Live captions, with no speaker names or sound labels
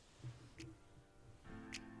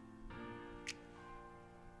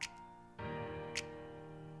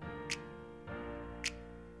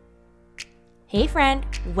Hey friend,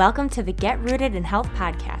 welcome to the Get Rooted in Health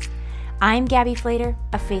podcast. I'm Gabby Flater,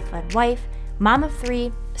 a faith-led wife, mom of 3,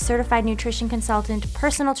 certified nutrition consultant,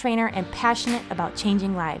 personal trainer, and passionate about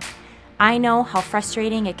changing lives. I know how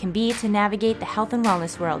frustrating it can be to navigate the health and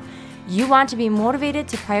wellness world. You want to be motivated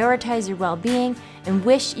to prioritize your well-being and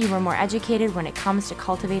wish you were more educated when it comes to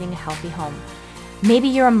cultivating a healthy home. Maybe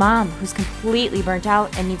you're a mom who's completely burnt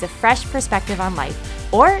out and needs a fresh perspective on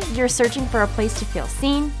life, or you're searching for a place to feel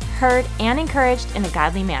seen, heard, and encouraged in a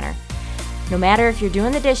godly manner. No matter if you're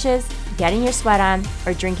doing the dishes, getting your sweat on,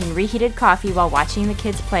 or drinking reheated coffee while watching the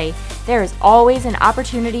kids play, there is always an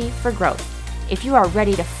opportunity for growth. If you are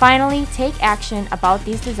ready to finally take action about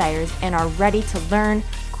these desires and are ready to learn,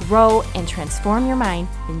 grow, and transform your mind,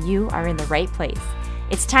 then you are in the right place.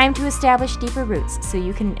 It's time to establish deeper roots so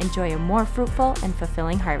you can enjoy a more fruitful and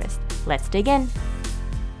fulfilling harvest. Let's dig in.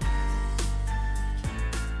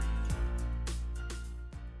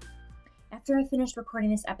 After I finished recording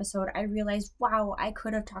this episode, I realized, wow, I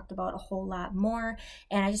could have talked about a whole lot more.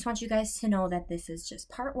 And I just want you guys to know that this is just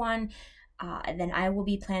part 1. And then I will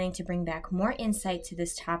be planning to bring back more insight to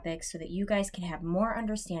this topic so that you guys can have more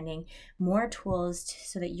understanding, more tools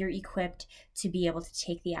so that you're equipped to be able to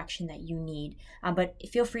take the action that you need. But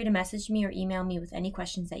feel free to message me or email me with any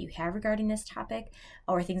questions that you have regarding this topic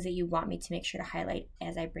or things that you want me to make sure to highlight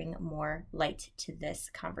as I bring more light to this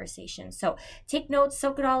conversation. So take notes,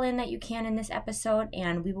 soak it all in that you can in this episode,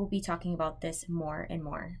 and we will be talking about this more and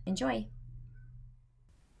more. Enjoy.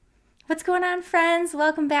 What's going on, friends?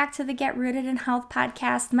 Welcome back to the Get Rooted in Health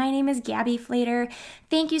podcast. My name is Gabby Flater.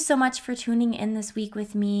 Thank you so much for tuning in this week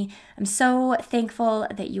with me. I'm so thankful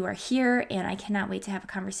that you are here, and I cannot wait to have a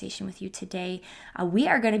conversation with you today. We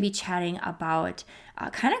are going to be chatting about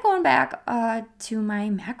kind of going back to my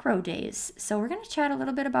macro days. So we're going to chat a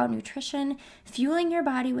little bit about nutrition, fueling your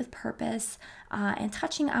body with purpose, and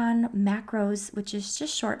touching on macros, which is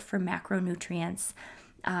just short for macronutrients.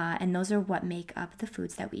 And those are what make up the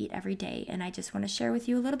foods that we eat every day. And I just want to share with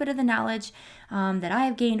you a little bit of the knowledge that I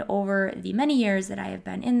have gained over the many years that I have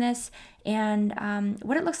been in this, and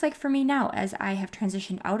what it looks like for me now as I have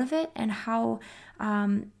transitioned out of it, and how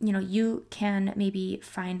you can maybe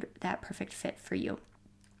find that perfect fit for you.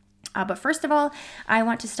 But first of all, I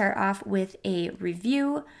want to start off with a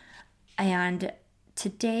review, and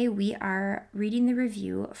today we are reading the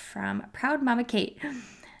review from Proud Mama Kate.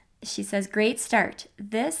 She says, "Great start.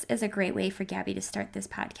 This is a great way for Gabby to start this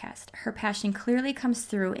podcast. Her passion clearly comes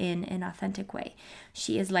through in an authentic way.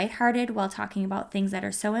 She is lighthearted while talking about things that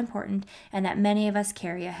are so important and that many of us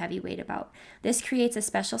carry a heavy weight about. This creates a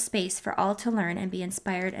special space for all to learn and be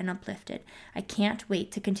inspired and uplifted. I can't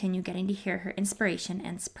wait to continue getting to hear her inspiration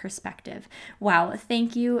and perspective." Wow,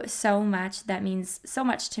 thank you so much. That means so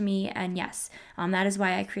much to me. And yes, that is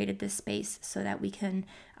why I created this space, so that we can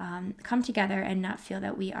come together and not feel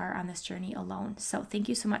that we are on this journey alone. So thank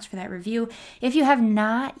you so much for that review. If you have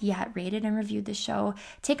not yet rated and reviewed the show,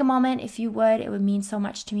 take a moment if you would. It would mean so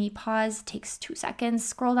much to me. Pause, takes 2 seconds,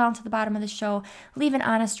 scroll down to the bottom of the show, leave an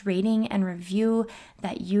honest rating and review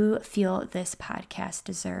that you feel this podcast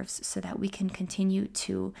deserves, so that we can continue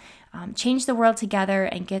to change the world together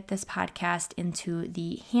and get this podcast into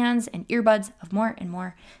the hands and earbuds of more and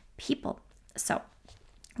more people. So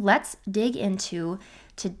let's dig into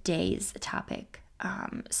today's topic.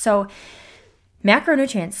 So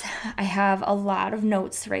macronutrients. I have a lot of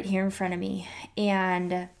notes right here in front of me,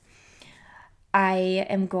 and I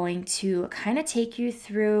am going to kind of take you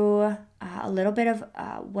through a little bit of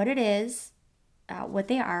what it is, what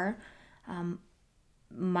they are,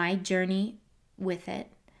 my journey with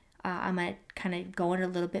it. I'm going to kind of go into a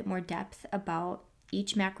little bit more depth about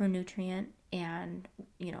each macronutrient and,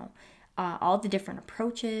 all the different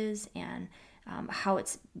approaches and how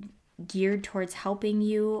it's geared towards helping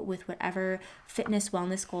you with whatever fitness,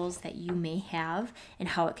 wellness goals that you may have, and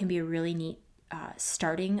how it can be a really neat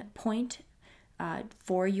starting point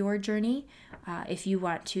for your journey if you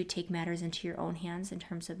want to take matters into your own hands in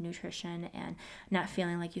terms of nutrition and not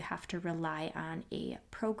feeling like you have to rely on a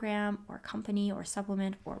program or company or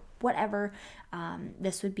supplement or whatever.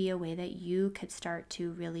 This would be a way that you could start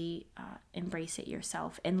to really embrace it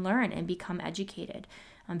yourself and learn and become educated,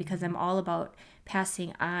 because I'm all about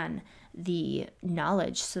passing on the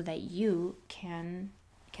knowledge so that you can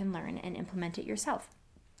learn and implement it yourself.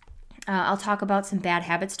 I'll talk about some bad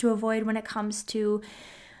habits to avoid when it comes to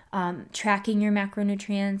tracking your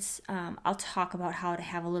macronutrients. I'll talk about how to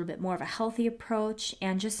have a little bit more of a healthy approach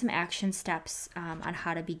and just some action steps on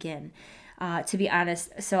how to begin. To be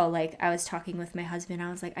honest, so I was talking with my husband, I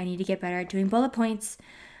was like, I need to get better at doing bullet points.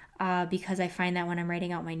 because I find that when I'm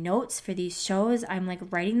writing out my notes for these shows, I'm like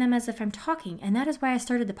writing them as if I'm talking. And that is why I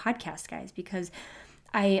started the podcast, guys, because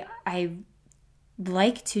I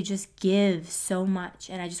like to just give so much,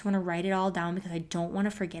 and I just want to write it all down because I don't want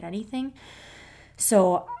to forget anything.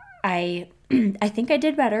 So I think I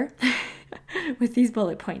did better with these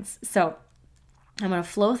bullet points. So I'm going to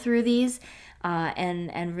flow through these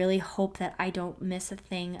and really hope that I don't miss a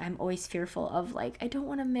thing. I'm always fearful of like, I don't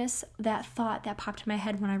want to miss that thought that popped in my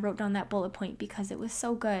head when I wrote down that bullet point because it was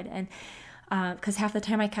so good. And because half the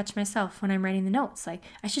time I catch myself when I'm writing the notes, like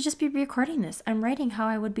I should just be recording this. I'm writing how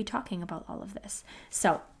I would be talking about all of this.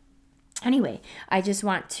 So anyway, I just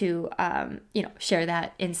want to, share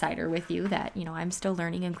that insider with you that, I'm still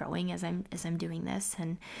learning and growing as I'm doing this.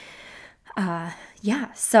 And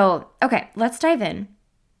so, okay, let's dive in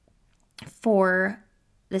for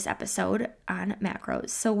this episode on macros.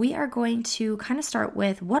 So we are going to kind of start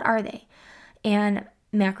with, what are they? And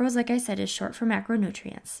macros, like I said, is short for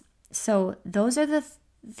macronutrients. So those are the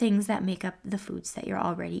things that make up the foods that you're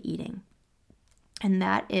already eating. And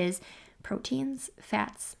that is proteins,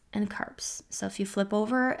 fats, and carbs. So if you flip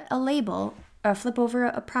over a label or flip over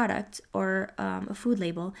a product or a food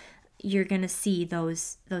label, you're going to see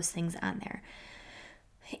those things on there.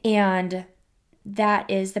 And that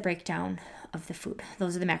is the breakdown of the food.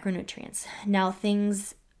 Those are the macronutrients. Now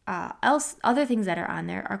other things that are on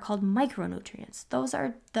there are called micronutrients. Those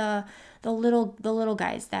are the little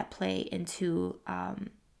guys that play into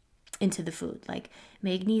the food, like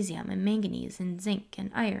magnesium and manganese and zinc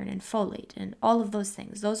and iron and folate and all of those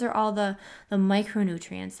things. Those are all the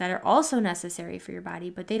micronutrients that are also necessary for your body,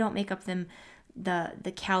 but they don't make up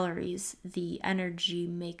the calories, the energy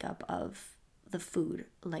makeup of the food,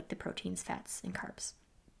 like the proteins, fats, and carbs.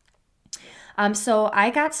 So I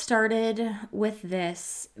got started with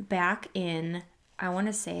this back in, I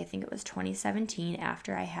think it was 2017,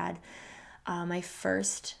 after I had my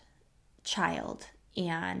first child.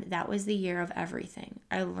 And that was the year of everything.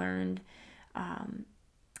 I learned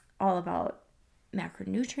all about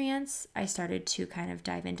macronutrients. I started to kind of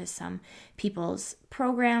dive into some people's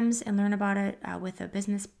programs and learn about it with a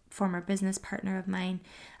former business partner of mine.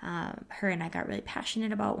 Her and I got really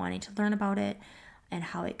passionate about wanting to learn about it and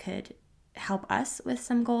how it could help us with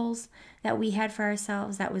some goals that we had for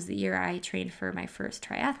ourselves. That was the year I trained for my first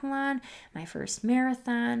triathlon, my first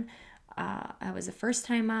marathon. I was a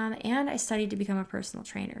first-time mom, and I studied to become a personal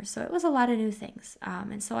trainer. So it was a lot of new things.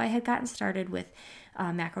 And so I had gotten started with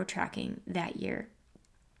macro tracking that year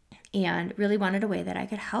and really wanted a way that I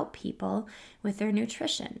could help people with their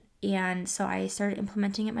nutrition. And so I started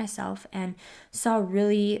implementing it myself and saw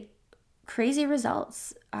really crazy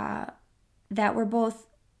results that were both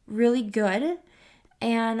really good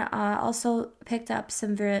and also picked up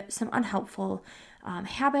some unhelpful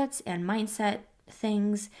habits and mindset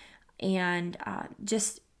things. And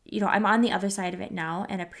I'm on the other side of it now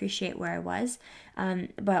and appreciate where I was.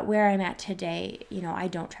 But where I'm at today, I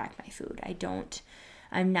don't track my food.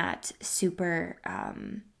 I'm not super,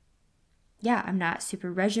 I'm not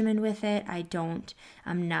super regimented with it.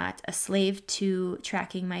 I'm not a slave to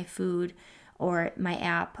tracking my food or my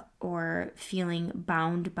app or feeling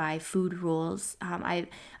bound by food rules. I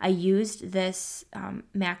used this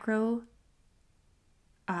macro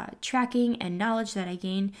tracking and knowledge that I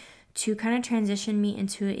gained to kind of transition me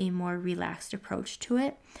into a more relaxed approach to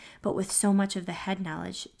it, but with so much of the head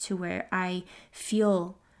knowledge to where I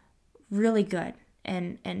feel really good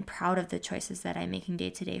and proud of the choices that I'm making day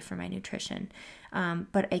to day for my nutrition.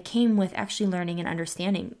 But it came with actually learning and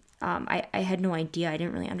understanding. I had no idea. I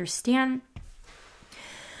didn't really understand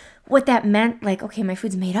what that meant. Like, okay, my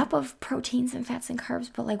food's made up of proteins and fats and carbs,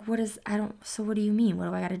 but like, so what do you mean? What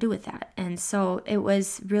do I got to do with that? And so it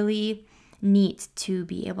was really neat to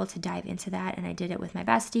be able to dive into that. And I did it with my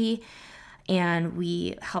bestie, and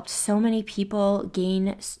we helped so many people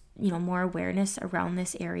gain, more awareness around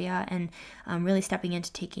this area and really stepping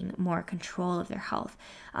into taking more control of their health.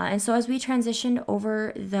 And so as we transitioned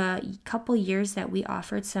over the couple years that we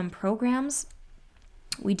offered some programs,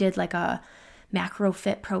 we did like a macro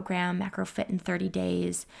fit program, macro fit in 30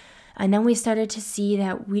 days. And then we started to see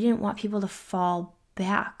that we didn't want people to fall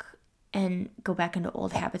back and go back into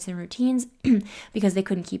old habits and routines because they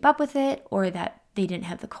couldn't keep up with it, or that they didn't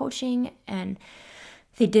have the coaching and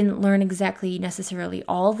they didn't learn exactly necessarily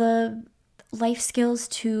all the life skills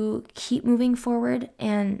to keep moving forward.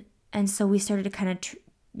 And so we started to kind of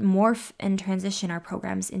morph and transition our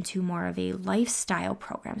programs into more of a lifestyle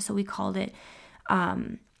program. So we called it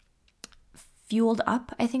Fueled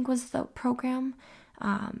Up, I think was the program.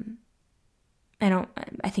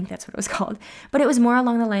 I think that's what it was called, but it was more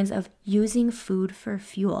along the lines of using food for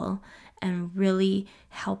fuel and really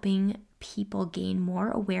helping people gain more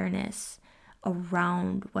awareness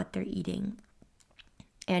around what they're eating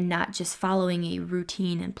and not just following a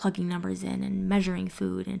routine and plugging numbers in and measuring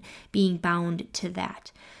food and being bound to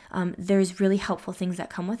that. There's really helpful things that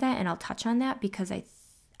come with that, and I'll touch on that because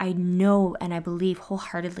I know and I believe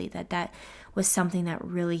wholeheartedly that was something that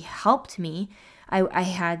really helped me. I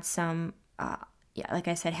had some, like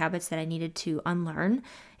I said, habits that I needed to unlearn,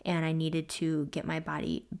 and I needed to get my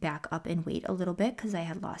body back up in weight a little bit because I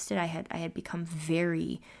had lost it. I had become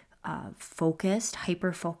very focused,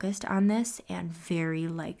 hyper-focused on this, and very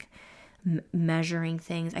measuring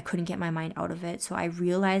things. I couldn't get my mind out of it. So I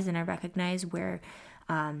realized and I recognized where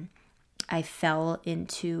I fell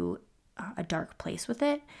into a dark place with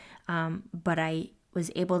it, but I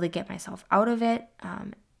was able to get myself out of it,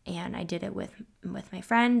 and I did it with my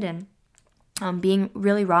friend. And being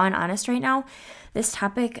really raw and honest right now, this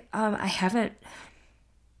topic, I haven't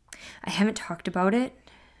talked about it,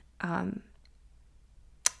 I've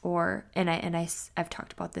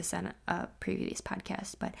talked about this on a previous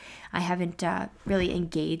podcast, but I haven't really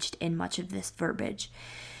engaged in much of this verbiage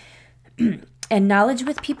and knowledge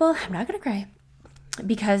with people. I'm not gonna cry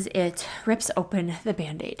because it rips open the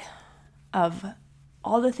Band-Aid of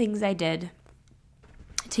all the things I did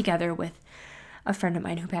together with a friend of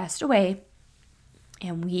mine who passed away,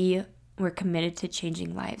 and we were committed to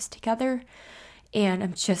changing lives together. And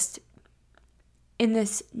I'm just in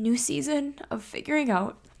this new season of figuring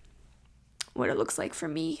out what it looks like for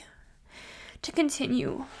me to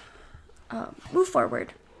continue move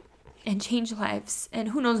forward and change lives, and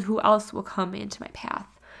who knows who else will come into my path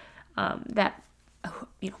that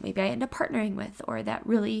maybe I end up partnering with, or that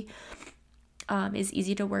really is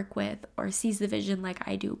easy to work with or sees the vision like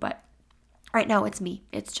I do. But right now it's me.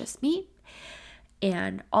 It's just me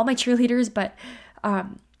and all my cheerleaders. But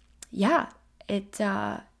it's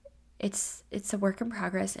a work in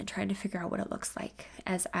progress, and trying to figure out what it looks like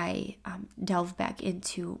as I delve back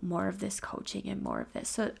into more of this coaching and more of this.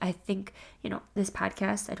 So I think, this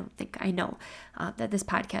podcast, I know that this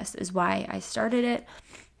podcast is why I started it,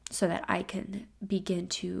 so that I can begin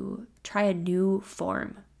to try a new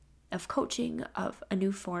form of coaching, of a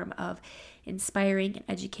new form of inspiring and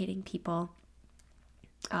educating people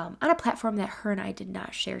on a platform that her and I did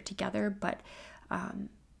not share together, but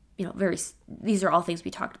these are all things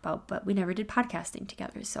we talked about, but we never did podcasting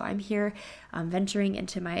together. So I'm here venturing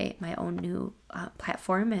into my own new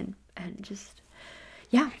platform and just,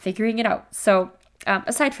 figuring it out. So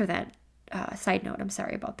aside from that, side note, I'm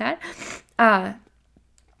sorry about that.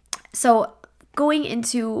 So going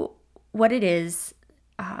into what it is,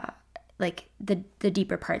 the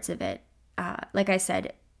deeper parts of it, like I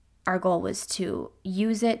said, our goal was to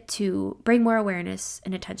use it to bring more awareness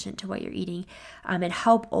and attention to what you're eating, and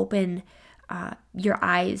help open your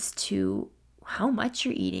eyes to how much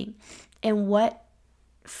you're eating and what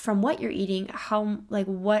you're eating,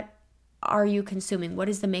 what are you consuming? What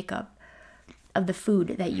is the makeup of the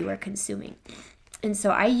food that you are consuming? And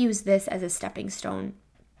so I use this as a stepping stone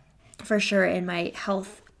for sure in my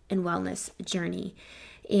health and wellness journey.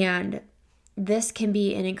 And this can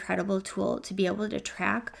be an incredible tool to be able to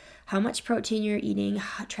track how much protein you're eating,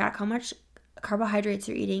 track how much carbohydrates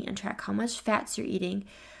you're eating, and track how much fats you're eating,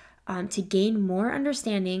 to gain more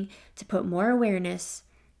understanding, to put more awareness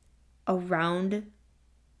around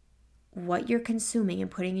what you're consuming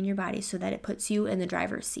and putting in your body, so that it puts you in the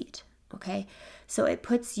driver's seat, okay? So it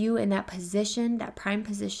puts you in that position, that prime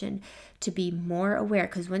position, to be more aware,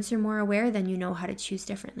 because once you're more aware, then you know how to choose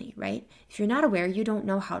differently, right? If you're not aware, you don't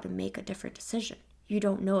know how to make a different decision. You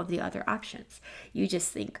don't know of the other options. You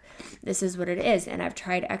just think this is what it is. And I've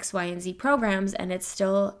tried X, Y, and Z programs, and it's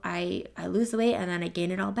still, I lose the weight and then I gain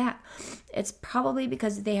it all back. It's probably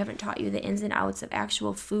because they haven't taught you the ins and outs of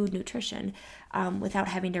actual food nutrition without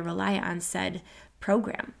having to rely on said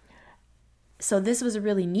program. So this was a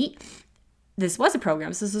program.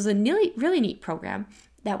 So this was a really neat program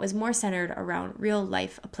that was more centered around real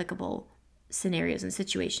life applicable scenarios and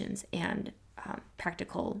situations, and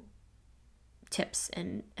practical tips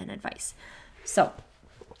and advice. So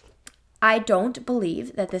I don't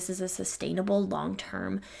believe that this is a sustainable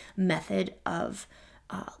long-term method of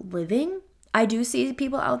living. I do see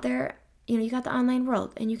people out there, you got the online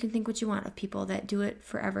world, and you can think what you want of people that do it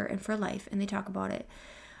forever and for life, and they talk about it.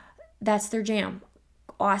 That's their jam.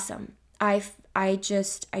 Awesome. I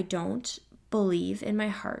don't believe in my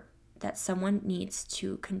heart that someone needs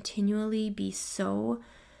to continually be so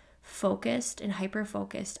focused and hyper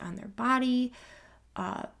focused on their body,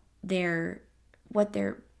 what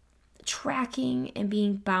they're tracking and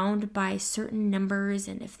being bound by certain numbers,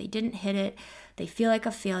 and if they didn't hit it, they feel like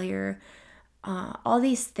a failure. All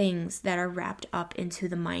these things that are wrapped up into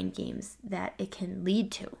the mind games that it can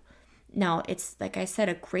lead to. Now, it's, like I said,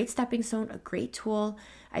 a great stepping stone, a great tool.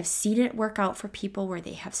 I've seen it work out for people where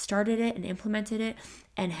they have started it and implemented it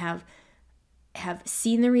and have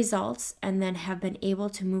seen the results, and then have been able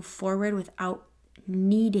to move forward without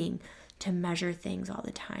needing to measure things all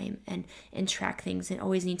the time and track things and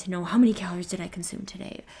always need to know, how many calories did I consume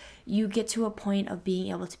today? You get to a point of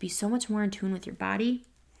being able to be so much more in tune with your body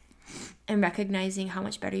and recognizing how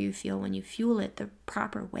much better you feel when you fuel it the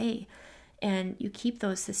proper way. And you keep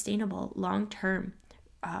those sustainable long-term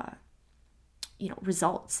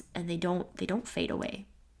results, and they don't fade away.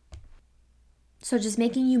 So just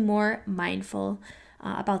making you more mindful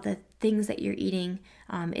about the things that you're eating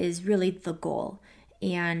is really the goal.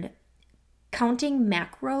 And counting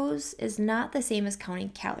macros is not the same as counting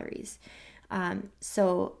calories.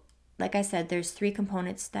 So like I said, there's 3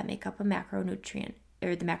 components that make up a macronutrient,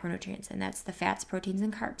 or the macronutrients, and that's the fats, proteins,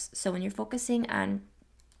 and carbs. So when you're focusing on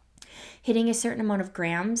hitting a certain amount of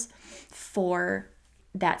grams for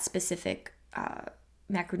that specific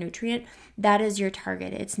macronutrient, that is your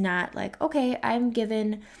target. It's not like, okay, I'm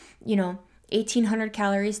given, 1,800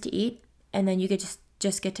 calories to eat, and then you could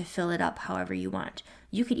just get to fill it up however you want.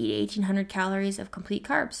 You could eat 1,800 calories of complete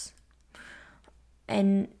carbs,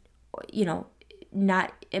 and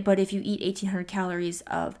but if you eat 1,800 calories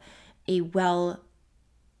of a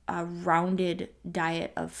rounded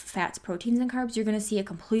diet of fats, proteins, and carbs, you're going to see a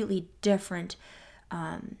completely different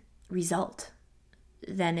result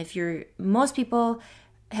than if most people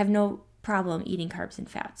have no problem eating carbs and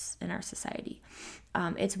fats in our society.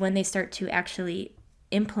 It's when they start to actually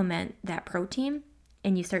implement that protein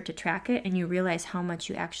and you start to track it and you realize how much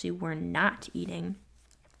you actually were not eating,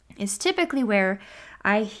 is typically where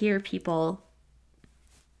I hear people,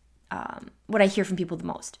 what I hear from people the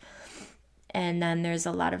most. And then there's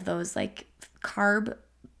a lot of those like carb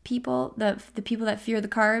people, the people that fear the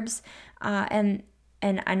carbs, and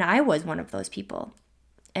I was one of those people.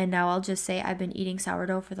 And now I'll just say I've been eating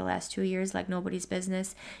sourdough for the last 2 years like nobody's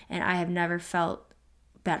business, and I have never felt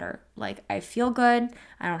better. Like, I feel good.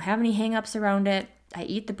 I don't have any hang-ups around it. I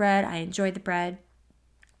eat the bread. I enjoy the bread.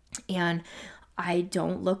 And I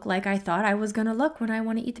don't look like I thought I was going to look when I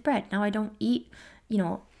want to eat the bread. Now, I don't eat,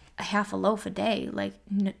 a half a loaf a day. Like,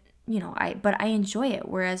 but I enjoy it.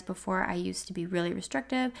 Whereas before I used to be really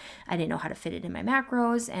restrictive. I didn't know how to fit it in my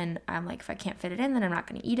macros. And I'm like, if I can't fit it in, then I'm not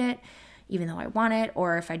going to eat it, even though I want it.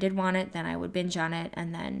 Or if I did want it, then I would binge on it,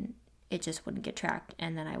 and then it just wouldn't get tracked.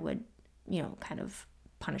 And then I would, kind of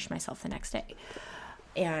punish myself the next day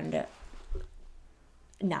and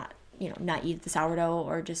not eat the sourdough,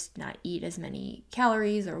 or just not eat as many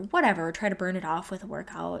calories or whatever, or try to burn it off with a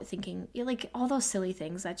workout, thinking like all those silly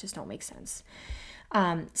things that just don't make sense.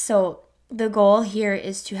 So the goal here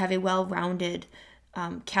is to have a well-rounded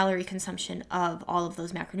calorie consumption of all of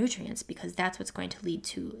those macronutrients, because that's what's going to lead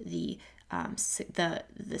to the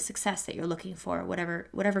success that you're looking for,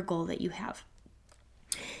 whatever goal that you have.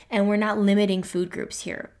 And we're not limiting food groups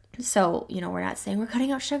here. So, we're not saying we're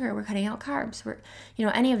cutting out sugar, we're cutting out carbs, we're,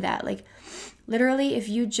 any of that. Like, literally, if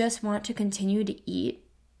you just want to continue to eat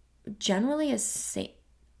generally a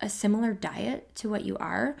similar diet to what you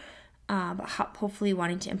are, but hopefully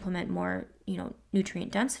wanting to implement more,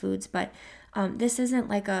 nutrient-dense foods. But this isn't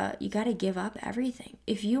like you got to give up everything.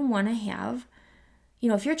 If you want to have,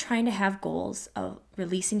 if you're trying to have goals of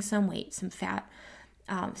releasing some weight, some fat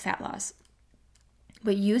loss,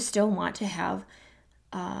 but you still want to have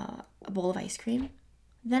a bowl of ice cream,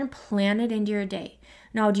 then plan it into your day.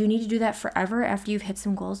 Now, do you need to do that forever after you've hit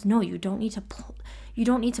some goals? No, you don't need to. You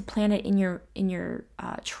don't need to plan it in your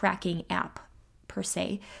tracking app per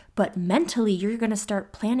se, but mentally you're going to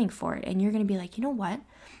start planning for it, and you're going to be like, you know what?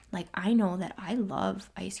 Like, I know that I love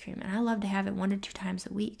ice cream and I love to have it 1 to 2 times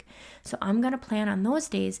a week. So I'm going to plan on those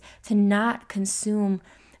days to not consume,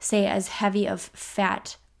 say, as heavy of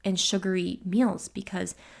fat and sugary meals,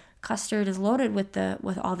 because custard is loaded with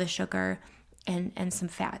all the sugar and some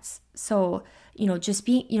fats. So, just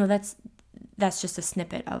being, that's just a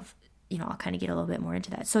snippet of, I'll kind of get a little bit more into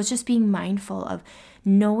that. So it's just being mindful of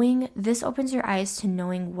knowing, this opens your eyes to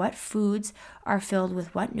knowing what foods are filled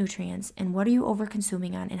with what nutrients, and what are you over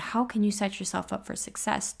consuming on, and how can you set yourself up for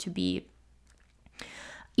success to be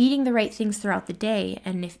eating the right things throughout the day.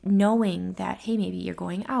 And if knowing that, hey, maybe you're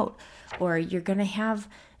going out, or you're going to have,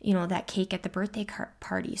 that cake at the birthday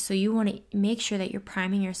party. So you want to make sure that you're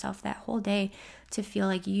priming yourself that whole day to feel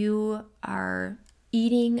like you are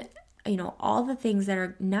eating, all the things that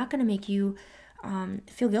are not going to make you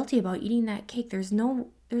feel guilty about eating that cake. There's no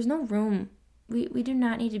there's no room. We do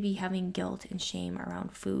not need to be having guilt and shame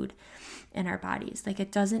around food in our bodies. Like, it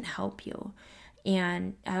doesn't help you.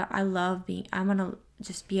 And I'm going to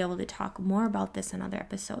just be able to talk more about this in other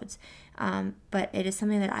episodes. But it is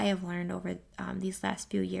something that I have learned over these last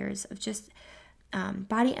few years of just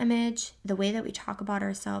body image, the way that we talk about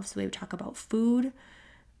ourselves, the way we talk about food,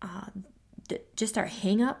 just our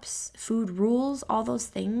hang-ups, food rules, all those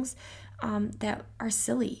things that are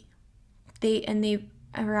silly.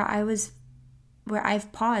 Where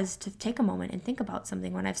I've paused to take a moment and think about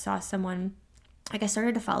something when I've saw someone, like I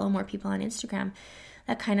started to follow more people on Instagram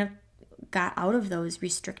that kind of got out of those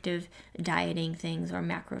restrictive dieting things or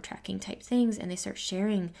macro tracking type things, and they start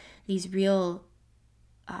sharing these real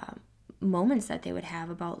moments that they would have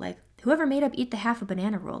about, like, whoever made up eat the half a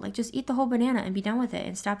banana rule, like, just eat the whole banana and be done with it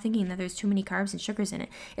and stop thinking that there's too many carbs and sugars in it.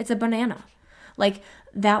 It's a banana. Like,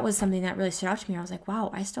 that was something that really stood out to me. I was like, wow,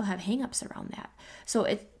 I still have hangups around that. So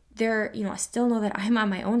I still know that I'm on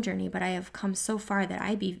my own journey, but I have come so far that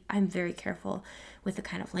I'm very careful with the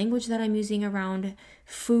kind of language that I'm using around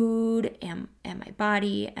food and my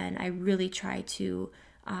body, and I really try to,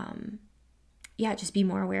 just be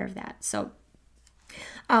more aware of that. So,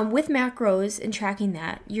 with macros and tracking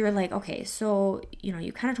that, you're like, okay, so,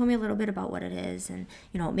 you kind of told me a little bit about what it is, and,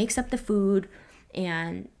 it makes up the food,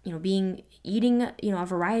 and, eating, a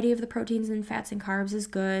variety of the proteins and fats and carbs is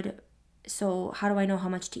good. So how do I know how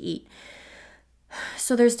much to eat?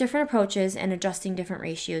 So there's different approaches and adjusting different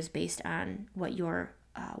ratios based on what your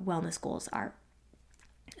wellness goals are.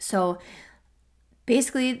 So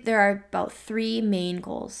basically there are about 3 main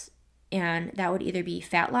goals, and that would either be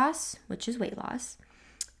fat loss, which is weight loss,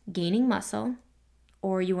 gaining muscle,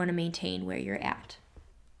 or you want to maintain where you're at.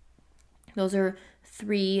 Those are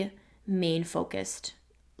 3 main focused,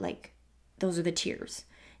 those are the tiers.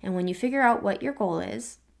 And when you figure out what your goal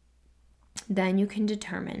is, then you can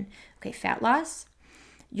determine, okay, fat loss,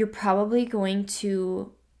 you're probably going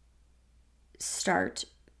to start,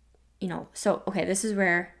 this is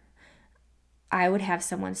where I would have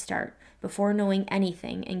someone start before knowing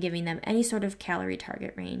anything and giving them any sort of calorie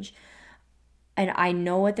target range. And I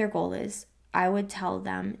know what their goal is. I would tell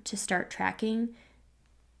them to start tracking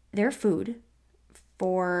their food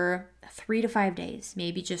for 3 to 5 days,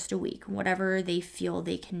 maybe just a week, whatever they feel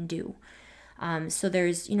they can do. So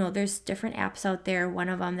there's different apps out there. One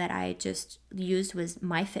of them that I just used was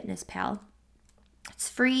MyFitnessPal. It's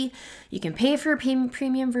free. You can pay for a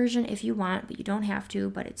premium version if you want, but you don't have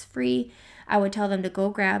to, but it's free. I would tell them to go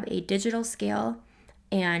grab a digital scale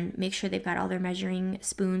and make sure they've got all their measuring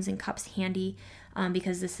spoons and cups handy,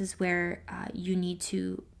 because this is where you need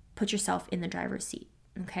to put yourself in the driver's seat.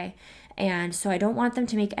 Okay. And so I don't want them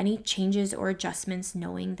to make any changes or adjustments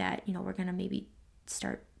knowing that, we're going to maybe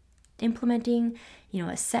start implementing,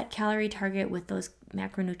 a set calorie target with those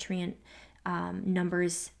macronutrient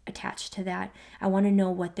numbers attached to that. I want to know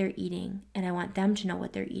what they're eating, and I want them to know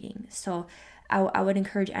what they're eating. So I would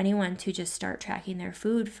encourage anyone to just start tracking their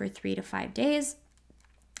food for 3 to 5 days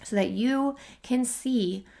so that you can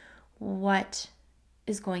see what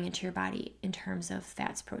is going into your body in terms of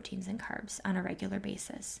fats, proteins, and carbs on a regular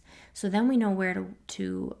basis. So then we know where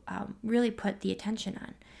to really put the attention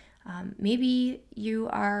on. Maybe you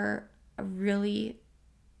are really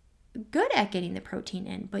good at getting the protein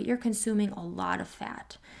in, but you're consuming a lot of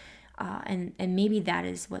fat, and maybe that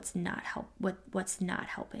is what's not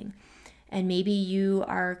helping. And maybe you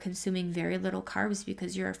are consuming very little carbs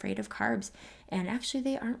because you're afraid of carbs, and actually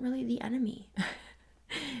they aren't really the enemy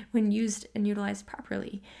when used and utilized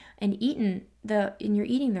properly, and you're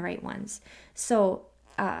eating the right ones. So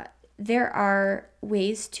there are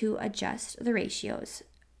ways to adjust the ratios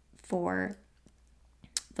for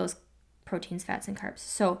those proteins, fats, and carbs.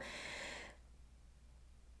 So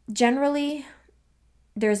generally,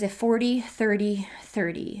 there's a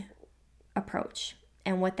 40-30-30 approach.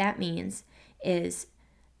 And what that means is,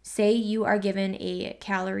 say you are given a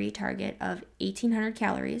calorie target of 1,800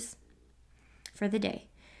 calories for the day.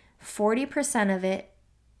 40%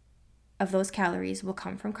 of those calories will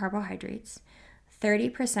come from carbohydrates.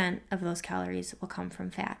 30% of those calories will come from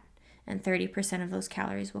fat. And 30% of those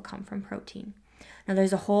calories will come from protein. Now,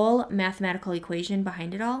 there's a whole mathematical equation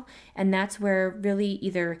behind it all, and that's where really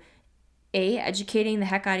either educating the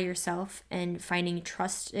heck out of yourself and finding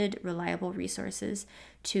trusted, reliable resources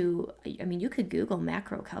you could Google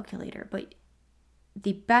macro calculator, but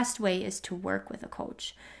the best way is to work with a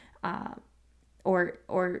coach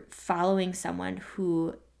or following someone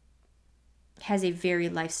who has a very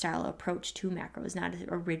lifestyle approach to macros, not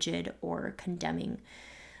a rigid or condemning,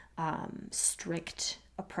 strict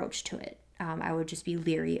approach to it. I would just be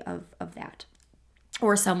leery of that.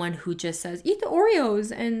 Or someone who just says, eat the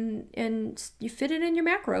Oreos and you fit it in your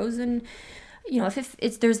macros. And, if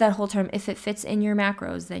it's there's that whole term, if it fits in your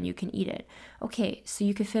macros, then you can eat it. Okay, so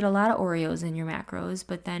you could fit a lot of Oreos in your macros,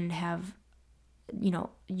 but then have,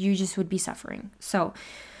 you just would be suffering. So,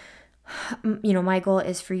 my goal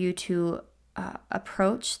is for you to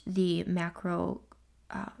approach the macro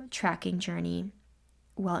tracking journey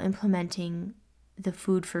while implementing the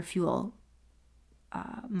food for fuel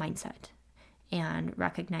mindset, and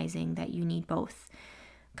recognizing that you need both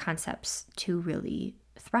concepts to really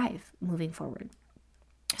thrive moving forward.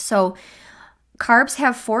 So carbs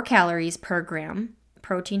have 4 calories per gram.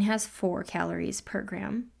 Protein has 4 calories per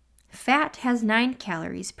gram. Fat has 9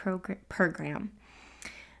 calories per gram.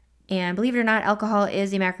 And believe it or not, alcohol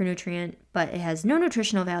is a macronutrient, but it has no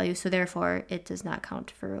nutritional value, so therefore it does not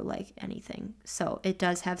count for anything. So it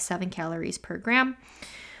does have 7 calories per gram.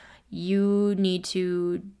 You need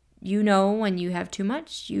to, when you have too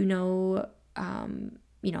much,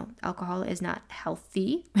 alcohol is not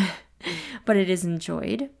healthy, but it is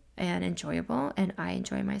enjoyed and enjoyable. And I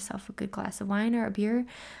enjoy myself a good glass of wine or a beer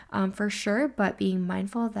for sure, but being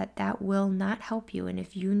mindful that will not help you. And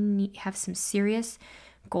if you have some serious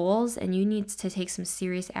goals and you need to take some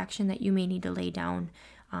serious action, that you may need to lay down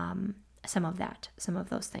some of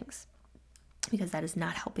those things, because that is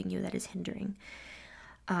not helping you, that is hindering.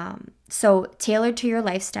 So tailored to your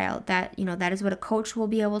lifestyle, that is what a coach will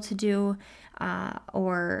be able to do,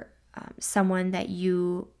 or someone that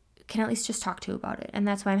you can at least just talk to about it. And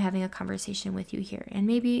that's why I'm having a conversation with you here. And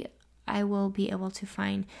maybe I will be able to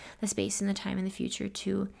find the space and the time in the future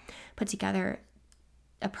to put together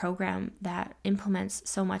a program that implements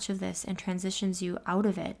so much of this and transitions you out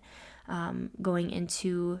of it, going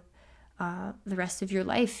into the rest of your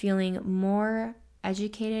life feeling more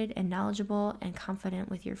educated and knowledgeable and confident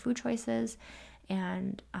with your food choices,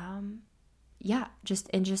 and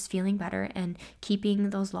just feeling better and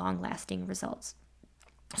keeping those long-lasting results.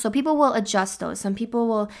 So people will adjust those. Some people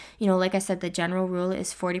will, like I said, the general rule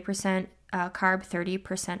is 40% carb,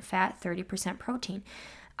 30% fat, 30% protein.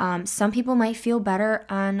 Some people might feel better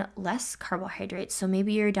on less carbohydrates. So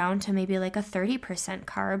maybe you're down to maybe like a 30%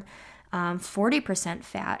 carb, 40%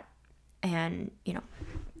 fat, and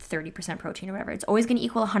 30% protein or whatever. It's always going to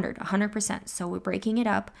equal 100%. So we're breaking it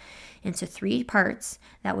up into 3 parts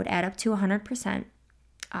that would add up to 100%.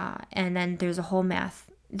 And then there's a whole math.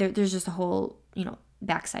 There's just a whole,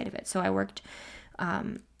 backside of it. So I worked,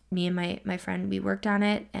 me and my friend, we worked on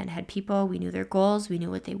it and had people, we knew their goals, we knew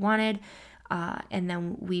what they wanted. And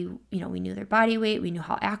then we knew their body weight, we knew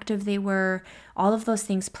how active they were. All of those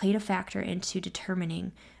things played a factor into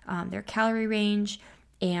determining their calorie range,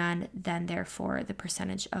 and then therefore the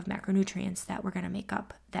percentage of macronutrients that were going to make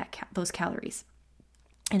up those calories,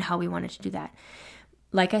 and how we wanted to do that.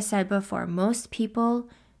 Like I said before, most people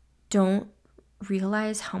don't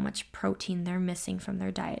realize how much protein they're missing from their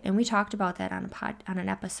diet. And we talked about that on an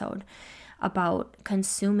episode about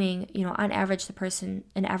consuming, on average,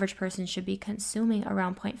 an average person should be consuming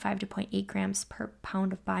around 0.5 to 0.8 grams per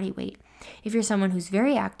pound of body weight. If you're someone who's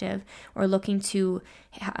very active or looking to,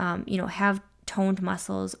 have toned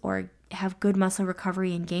muscles or have good muscle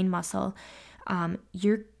recovery and gain muscle,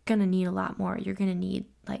 you're going to need a lot more. You're going to need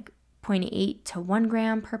like 0.8 to 1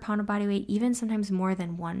 gram per pound of body weight, even sometimes more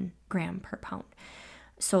than 1 gram per pound.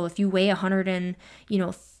 So if you weigh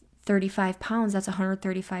 35 pounds, that's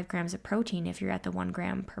 135 grams of protein if you're at the 1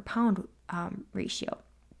 gram per pound ratio.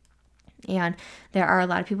 And there are a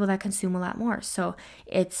lot of people that consume a lot more. So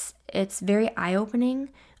it's very eye-opening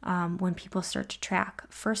when people start to track,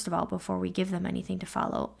 first of all, before we give them anything to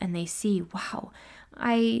follow, and they see, wow,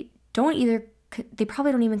 they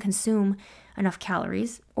probably don't even consume enough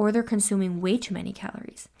calories, or they're consuming way too many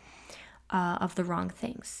calories of the wrong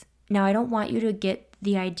things. Now, I don't want you to get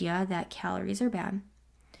the idea that calories are bad.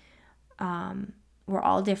 We're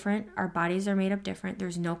all different. Our bodies are made up different.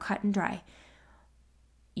 There's no cut and dry.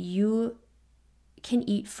 You can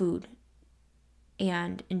eat food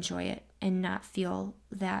and enjoy it and not feel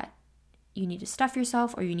that you need to stuff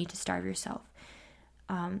yourself or you need to starve yourself.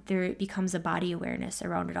 There becomes a body awareness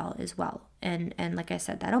around it all as well. And like I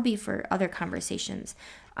said, that'll be for other conversations.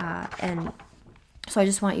 And so I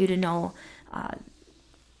just want you to know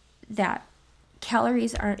that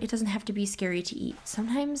calories it doesn't have to be scary to eat.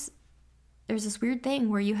 Sometimes there's this weird thing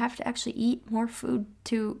where you have to actually eat more food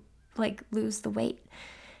to lose the weight.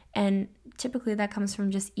 And typically that comes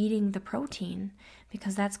from just eating the protein,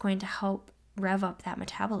 because that's going to help rev up that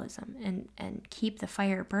metabolism and keep the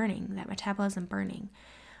fire burning, that metabolism burning.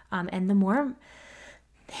 And the more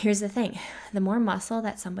here's the thing. The more muscle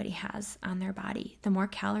that somebody has on their body, the more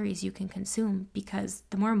calories you can consume, because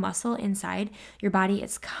the more muscle inside your body,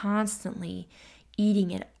 it's constantly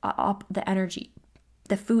eating it up, the energy,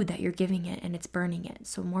 the food that you're giving it, and it's burning it.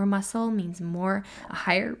 So more muscle means a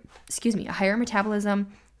higher metabolism.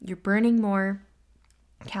 You're burning more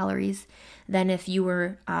calories than if you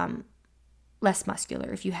were less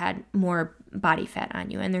muscular, if you had more body fat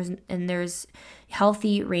on you. And there's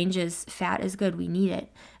healthy ranges. Fat is good. We need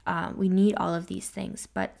it. We need all of these things,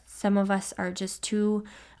 but some of us are just too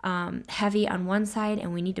heavy on one side,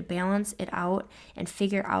 and we need to balance it out and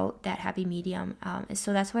figure out that happy medium.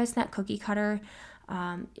 So that's why it's not cookie cutter.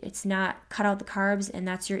 It's not cut out the carbs and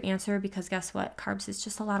that's your answer, because guess what? Carbs is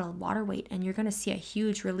just a lot of water weight, and you're going to see a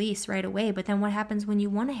huge release right away. But then what happens when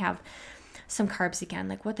you want to have some carbs again?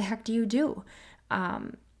 Like, what the heck do you do?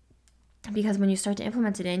 Because when you start to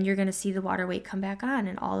implement it in, you're going to see the water weight come back on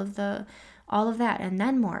and all of that, and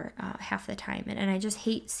then more half the time. And I just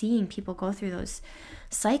hate seeing people go through those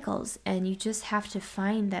cycles. And you just have to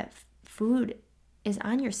find that food is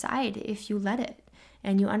on your side if you let it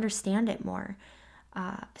and you understand it more.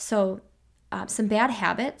 So some bad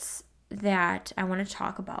habits that I want to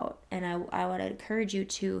talk about, and I want to encourage you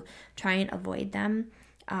to try and avoid them.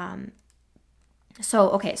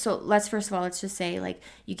 So let's just say, like,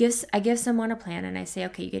 I give someone a plan, and I say,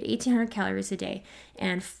 okay, you get 1,800 calories a day,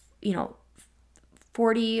 and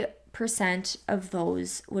 40% of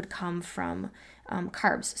those would come from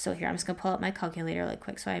carbs. So here, I'm just gonna pull up my calculator really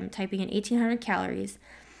quick. So I'm typing in 1,800 calories,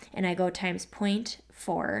 and I go times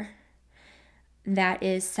 0.4. That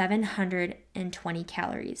is 720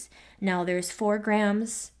 calories. Now there's 4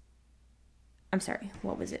 grams. I'm sorry,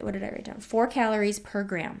 what was it? What did I write down? 4 calories per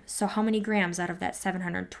gram. So how many grams out of that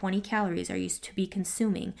 720 calories are you to be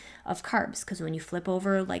consuming of carbs? Because when you flip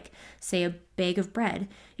over, like, say, a bag of bread,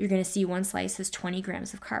 you're going to see one slice is 20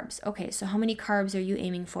 grams of carbs. Okay, so how many carbs are you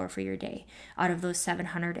aiming for your day out of those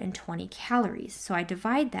 720 calories? So I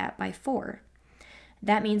divide that by 4.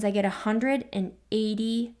 That means I get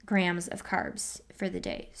 180 grams of carbs for the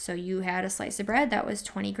day. So you had a slice of bread, that was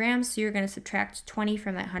 20 grams. So you're going to subtract 20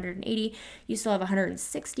 from that 180. You still have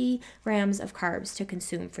 160 grams of carbs to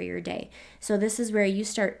consume for your day. So this is where you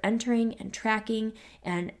start entering and tracking,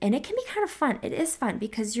 and it can be kind of fun. It is fun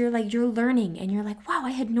because you're learning, and you're like, wow,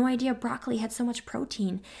 I had no idea broccoli had so much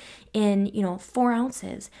protein in, 4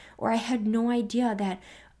 ounces. Or I had no idea that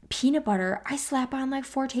peanut butter, I slap on like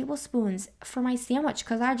 4 tablespoons for my sandwich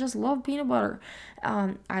because I just love peanut butter.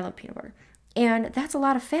 I love peanut butter. And that's a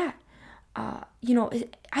lot of fat. I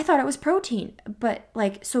thought it was protein. But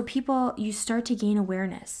so people, you start to gain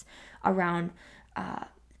awareness around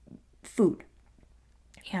food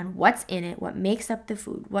and what's in it, what makes up the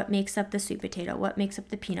food, what makes up the sweet potato, what makes up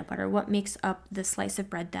the peanut butter, what makes up the slice of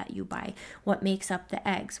bread that you buy, what makes up the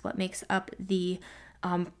eggs, what makes up the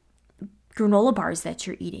granola bars that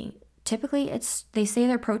you're eating. Typically, they say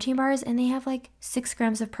they're protein bars, and they have like 6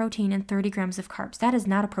 grams of protein and 30 grams of carbs. That is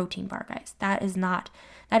not a protein bar, guys. That is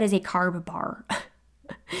a carb bar.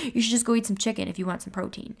 You should just go eat some chicken if you want some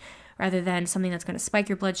protein, rather than something that's going to spike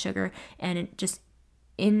your blood sugar and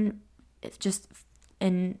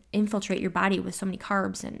infiltrate your body with so many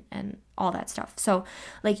carbs and all that stuff. So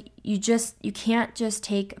you can't just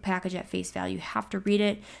take a package at face value. You have to read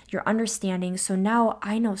it, your understanding. So now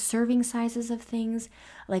I know serving sizes of things,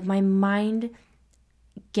 like my mind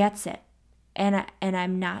gets it. And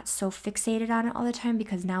I'm not so fixated on it all the time,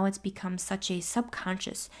 because now it's become such a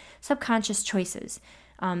subconscious choices.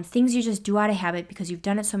 Things you just do out of habit because you've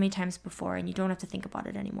done it so many times before, and you don't have to think about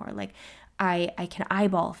it anymore. Like I can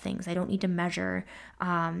eyeball things. I don't need to measure.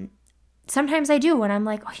 Sometimes I do when I'm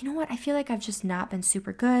like, oh, you know what? I feel like I've just not been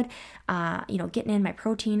super good, getting in my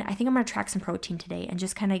protein. I think I'm going to track some protein today and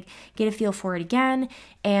just kind of get a feel for it again.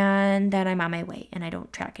 And then I'm on my way and I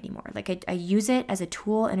don't track anymore. Like I use it as a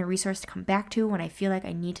tool and a resource to come back to when I feel like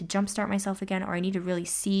I need to jumpstart myself again, or I need to really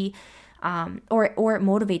see or it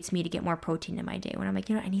motivates me to get more protein in my day. When I'm like,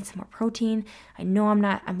 I need some more protein. I know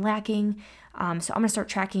I'm lacking. So I'm going to start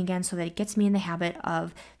tracking again so that it gets me in the habit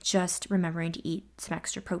of just remembering to eat some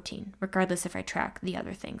extra protein, regardless if I track the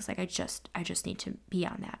other things. Like I just need to be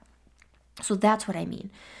on that. So that's what I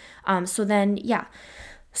mean. So then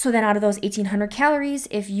out of those 1,800 calories,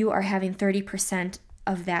 if you are having 30%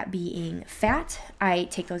 of that being fat, I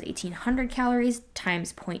take those 1,800 calories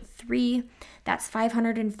times 0.3. That's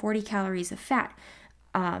 540 calories of fat.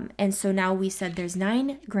 And so now we said there's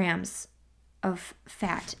 9 grams of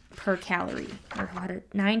fat per calorie, or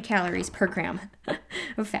 9 calories per gram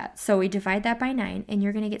of fat. So we divide that by 9, and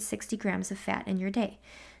you're going to get 60 grams of fat in your day.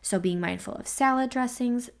 So being mindful of salad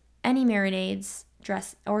dressings, any marinades,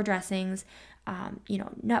 dressings,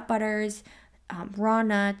 nut butters, raw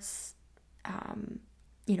nuts,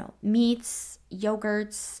 meats,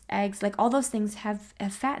 yogurts, eggs, like all those things have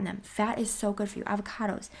fat in them. Fat is so good for you.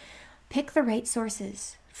 Avocados. Pick the right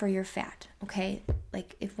sources for your fat, okay?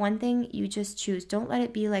 Like if one thing you just choose, don't let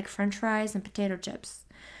it be like French fries and potato chips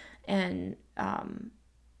and,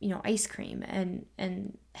 ice cream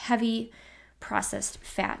and heavy processed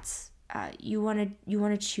fats. You want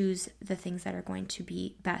to choose the things that are going to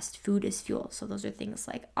be best. Food is fuel. So those are things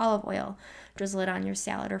like olive oil, drizzle it on your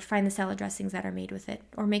salad, or find the salad dressings that are made with it,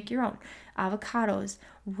 or make your own. Avocados,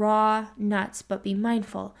 raw nuts, but be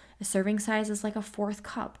mindful. A serving size is like a 1/4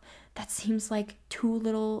 cup. That seems like 2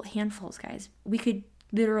 little handfuls, guys. We could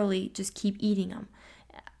literally just keep eating them.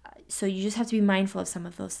 So you just have to be mindful of some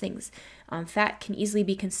of those things. Fat can easily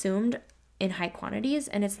be consumed in high quantities,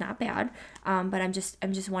 and it's not bad, but I'm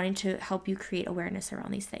just wanting to help you create awareness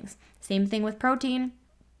around these things. Same thing with protein.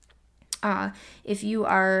 If you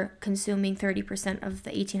are consuming 30% of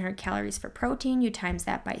the 1,800 calories for protein, you times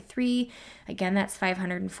that by 3. Again, that's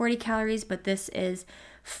 540 calories, but this is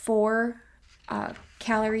 4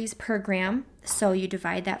 calories per gram. So you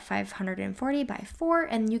divide that 540 by 4,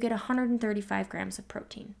 and you get 135 grams of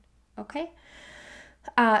protein. Okay?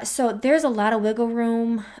 So there's a lot of wiggle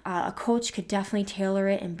room. A coach could definitely tailor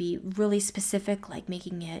it and be really specific, like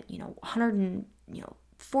making it,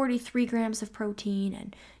 143 grams of protein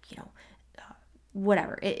and,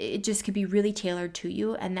 whatever. It just could be really tailored to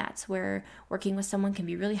you, and that's where working with someone can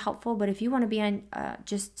be really helpful. But if you want to be on,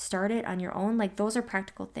 just start it on your own, like those are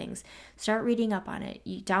practical things. Start reading up on it.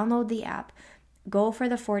 You download the app, go for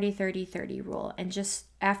the 40-30-30 rule, and just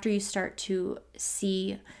after you start to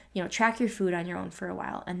see, track your food on your own for a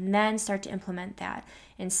while, and then start to implement that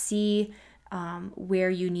and see where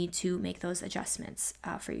you need to make those adjustments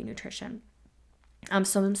for your nutrition.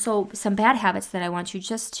 So some bad habits that I want you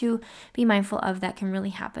just to be mindful of that can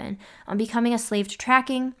really happen. Becoming a slave to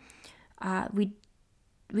tracking. We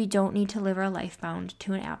don't need to live our life bound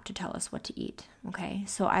to an app to tell us what to eat, okay?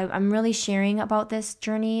 So I'm really sharing about this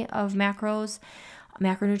journey of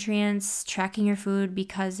macronutrients, tracking your food,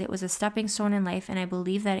 because it was a stepping stone in life, and I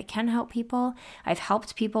believe that it can help people. I've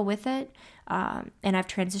helped people with it, and I've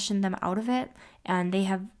transitioned them out of it, and they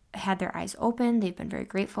have had their eyes open. They've been very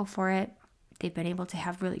grateful for it. They've been able to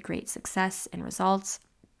have really great success and results,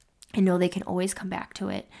 and know they can always come back to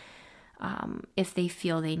it if they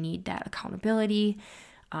feel they need that accountability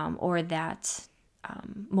or that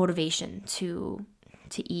motivation to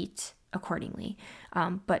eat accordingly.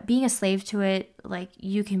 But being a slave to it, like,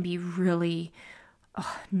 you can be really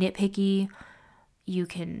nitpicky. You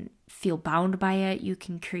can feel bound by it. You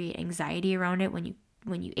can create anxiety around it when you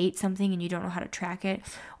ate something and you don't know how to track it,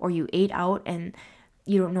 or you ate out and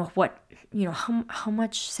you don't know how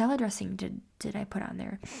much salad dressing did I put on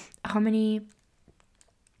there? How many,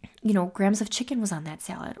 grams of chicken was on that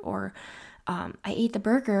salad? Or I ate the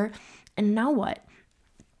burger and now what?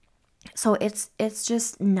 So it's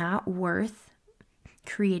just not worth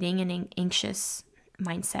creating an anxious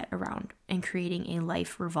mindset around and creating a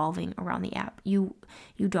life revolving around the app. You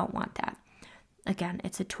don't want that. Again,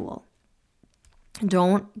 it's a tool.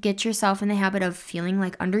 Don't get yourself in the habit of feeling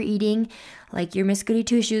like under-eating, like you're Miss Goody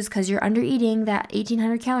Two-Shoes because you're under-eating that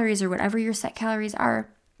 1,800 calories or whatever your set calories are.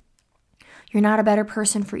 You're not a better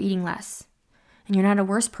person for eating less, and you're not a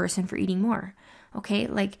worse person for eating more, okay?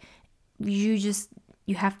 Like, you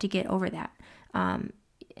have to get over that. And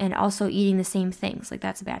also eating the same things, like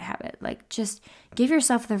that's a bad habit. Like, just give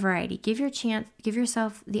yourself the variety, give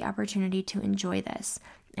yourself the opportunity to enjoy this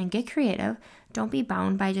and get creative. Don't be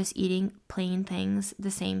bound by just eating plain things, the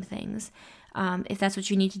same things. If that's what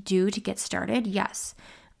you need to do to get started, yes,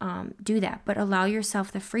 do that. But allow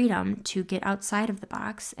yourself the freedom to get outside of the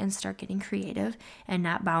box and start getting creative and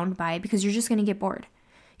not bound by, because you're just going to get bored.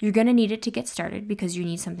 You're going to need it to get started because you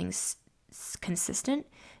need something consistent.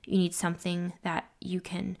 You need something that you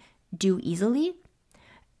can do easily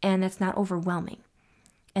and that's not overwhelming.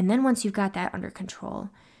 And then once you've got that under control,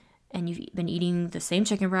 and you've been eating the same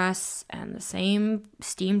chicken breasts and the same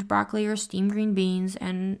steamed broccoli or steamed green beans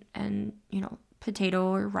and potato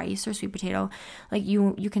or rice or sweet potato, like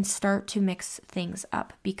you can start to mix things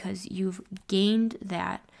up because you've gained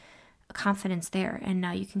that confidence there, and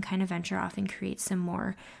now you can kind of venture off and create some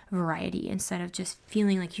more variety instead of just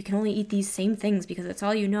feeling like you can only eat these same things because that's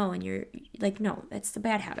all you know, and you're like, no, that's a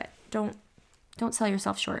bad habit. Don't sell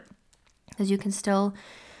yourself short, because you can still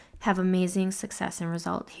have amazing success and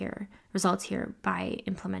results here by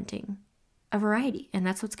implementing a variety. And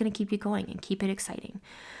that's what's going to keep you going and keep it exciting.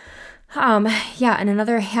 Yeah, and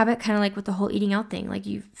another habit, kind of like with the whole eating out thing, like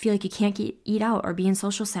you feel like you can't eat out or be in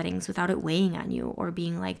social settings without it weighing on you, or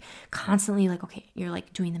being like constantly like, okay, you're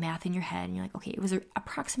like doing the math in your head and you're like, okay, it was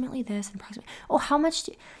approximately this and approximately, oh, how much,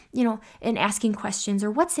 and asking questions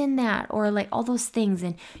or what's in that, or like all those things.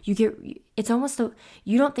 And it's almost so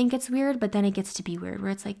you don't think it's weird, but then it gets to be weird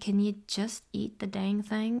where it's like, can you just eat the dang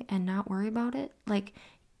thing and not worry about it? Like,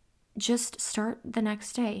 just start the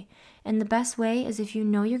next day. And the best way is if you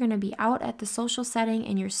know you're going to be out at the social setting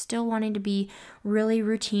and you're still wanting to be really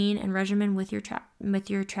routine and regimen with your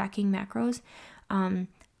tracking macros,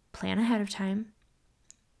 plan ahead of time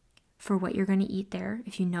for what you're going to eat there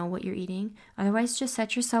if you know what you're eating. Otherwise, just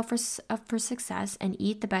set yourself up for success and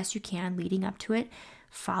eat the best you can leading up to it,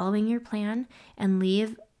 following your plan, and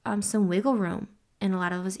leave some wiggle room in a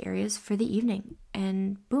lot of those areas for the evening.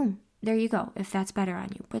 And boom, there you go, if that's better on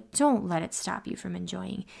you. But don't let it stop you from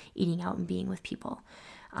enjoying eating out and being with people.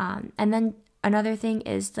 And then another thing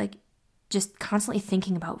is like just constantly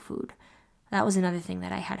thinking about food. That was another thing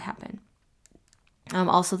that I had happen.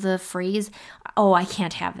 Also the phrase, oh, I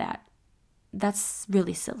can't have that. That's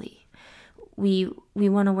really silly. We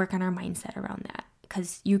want to work on our mindset around that,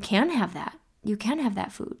 because you can have that. You can have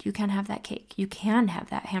that food. You can have that cake. You can have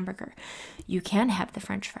that hamburger. You can have the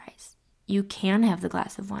French fries. You can have the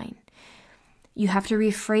glass of wine. You have to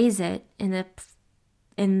rephrase it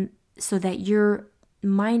so that your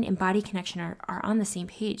mind and body connection are on the same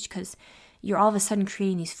page, because you're all of a sudden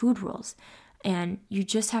creating these food rules. And you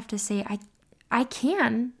just have to say, I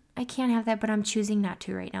can have that, but I'm choosing not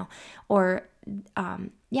to right now. Or,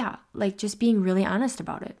 like just being really honest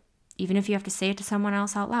about it. Even if you have to say it to someone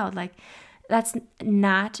else out loud, like that's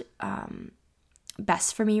not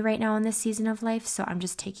best for me right now in this season of life. So I'm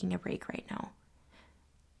just taking a break right now.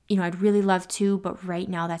 I'd really love to, but right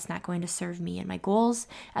now that's not going to serve me and my goals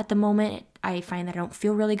at the moment. I find that I don't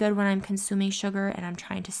feel really good when I'm consuming sugar, and I'm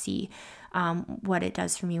trying to see what it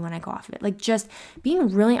does for me when I go off of it. Like just being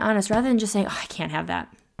really honest rather than just saying, oh, I can't have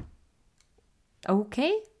that.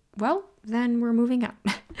 Okay, well, then we're moving on.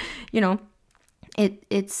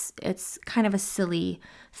 It's kind of a silly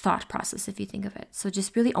thought process if you think of it. So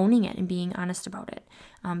just really owning it and being honest about it,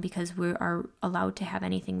 because we are allowed to have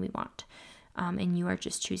anything we want. And you are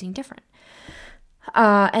just choosing different.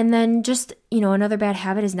 And then just, another bad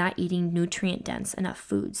habit is not eating nutrient dense enough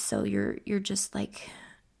foods. So you're just like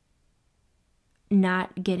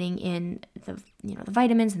not getting in the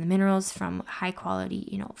vitamins and the minerals from high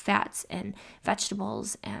quality, fats and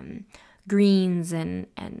vegetables and greens and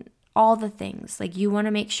all the things. Like you want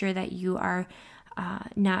to make sure that you are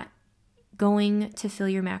not going to fill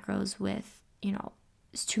your macros with,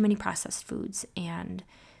 too many processed foods and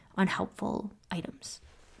unhelpful items,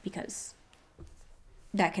 because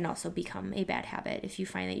that can also become a bad habit. If you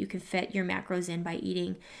find that you can fit your macros in by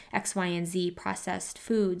eating X, Y, and Z processed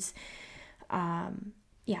foods,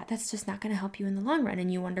 that's just not going to help you in the long run,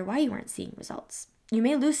 and you wonder why you aren't seeing results. You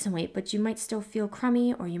may lose some weight, but you might still feel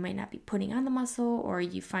crummy, or you might not be putting on the muscle, or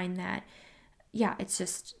you find that, it's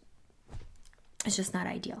just not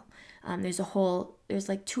ideal. There's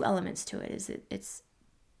like two elements to it. It's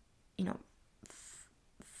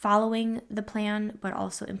following the plan, but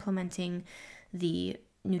also implementing the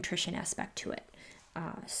nutrition aspect to it.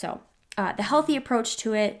 The healthy approach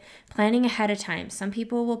to it, planning ahead of time. Some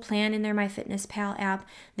people will plan in their MyFitnessPal app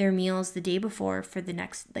their meals the day before for the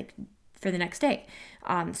next day.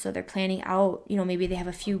 So they're planning out, maybe they have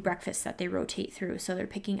a few breakfasts that they rotate through. So they're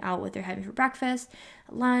picking out what they're having for breakfast,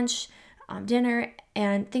 lunch, dinner,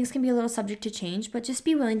 and things can be a little subject to change, but just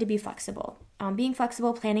be willing to be flexible. Being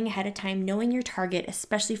flexible, planning ahead of time, knowing your target,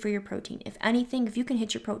 especially for your protein. If you can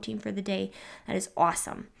hit your protein for the day, that is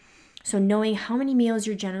awesome. So knowing how many meals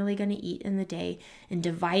you're generally going to eat in the day and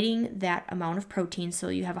dividing that amount of protein. So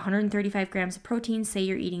you have 135 grams of protein. Say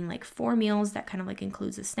you're eating like 4 meals. That kind of like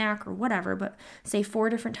includes a snack or whatever, but say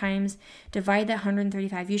 4 different times. Divide that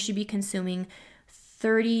 135. You should be consuming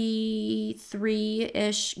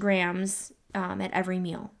 33-ish grams at every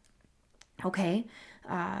meal. Okay?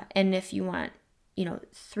 And if you want,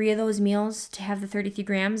 3 of those meals to have the 33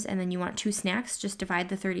 grams, and then you want 2 snacks, just divide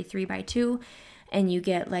the 33 by 2, and you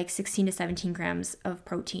get like 16 to 17 grams of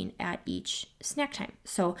protein at each snack time.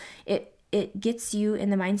 So it gets you in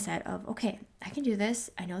the mindset of, okay, I can do this.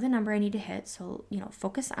 I know the number I need to hit. So,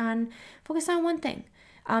 focus on one thing.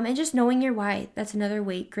 And just knowing your why. That's another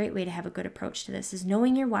great way to have a good approach to this, is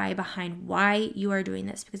knowing your why behind why you are doing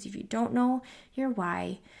this. Because if you don't know your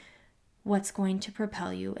why, what's going to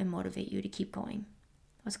propel you and motivate you to keep going?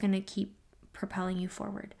 What's going to keep propelling you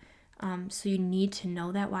forward? So you need to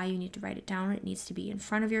know that why. You need to write it down. It needs to be in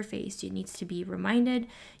front of your face. It needs to be reminded.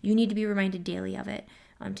 You need to be reminded daily of it.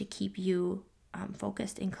 to keep you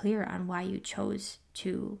focused and clear on why you chose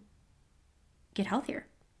to get healthier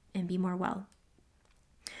and be more well.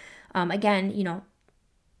 Again,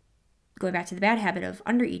 going back to the bad habit of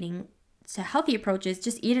undereating, to healthy approaches,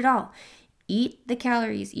 just eat it all. Eat the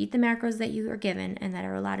calories, eat the macros that you are given and that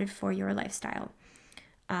are allotted for your lifestyle.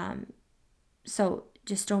 So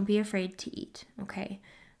just don't be afraid to eat, okay?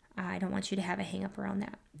 I don't want you to have a hang up around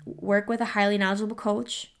that. Work with a highly knowledgeable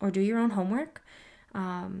coach or do your own homework.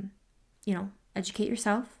 Educate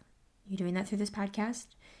yourself. You're doing that through this podcast.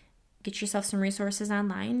 Get yourself some resources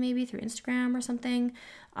online, maybe through Instagram or something.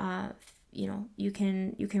 You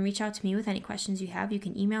can reach out to me with any questions you have. You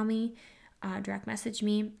can email me, direct message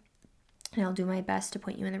me, and I'll do my best to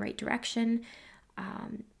point you in the right direction.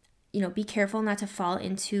 Be careful not to fall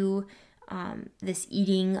into this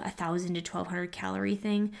eating 1,000 to 1,200 calorie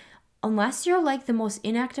thing. Unless you're like the most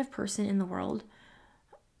inactive person in the world,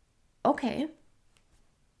 okay,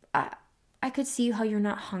 I could see how you're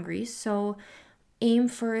not hungry. So aim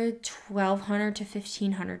for 1,200 to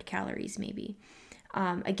 1,500 calories maybe.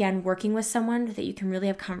 Again, working with someone that you can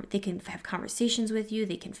really they can have conversations with you,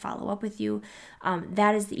 they can follow up with you.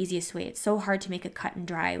 That is the easiest way. It's so hard to make a cut and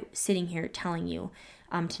dry sitting here telling you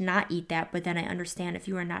to not eat that. But then I understand if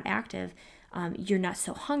you are not active, you're not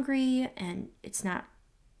so hungry, and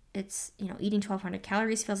eating 1,200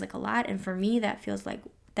 calories feels like a lot. And for me, that feels like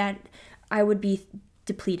that I would be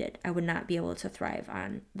depleted. I would not be able to thrive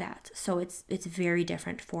on that. So it's very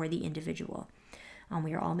different for the individual.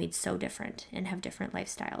 We are all made so different and have different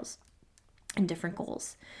lifestyles and different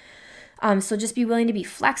goals. So just be willing to be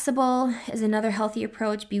flexible is another healthy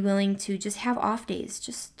approach. Be willing to just have off days.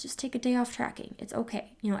 Just take a day off tracking. It's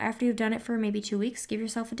okay. After you've done it for maybe 2 weeks, give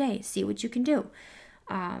yourself a day. See what you can do,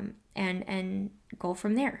 and go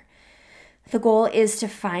from there. The goal is to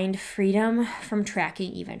find freedom from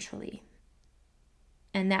tracking eventually.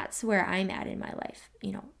 And that's where I'm at in my life.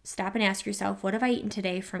 Stop and ask yourself, what have I eaten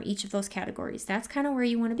today from each of those categories? That's kind of where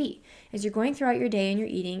you want to be. As you're going throughout your day and you're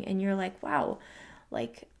eating and you're like, wow,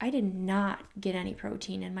 I did not get any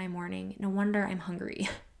protein in my morning. No wonder I'm hungry.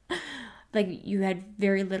 You had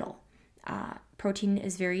very little. Protein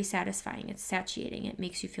is very satisfying. It's satiating. It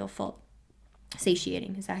makes you feel full.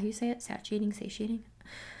 Satiating. Is that how you say it? Satiating?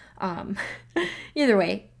 Either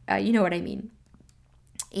way, you know what I mean.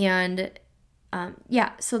 And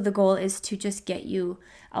so the goal is to just get you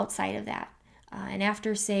outside of that. And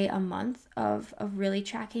after, say, a month of really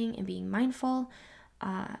tracking and being mindful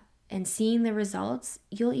and seeing the results,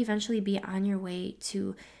 you'll eventually be on your way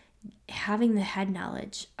to having the head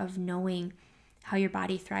knowledge of knowing how your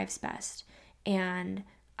body thrives best and,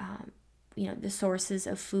 the sources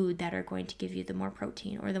of food that are going to give you the more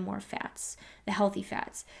protein or the more fats, the healthy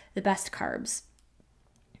fats, the best carbs.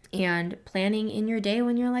 And planning in your day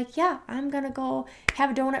when you're like, yeah, I'm going to go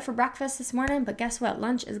have a donut for breakfast this morning, but guess what?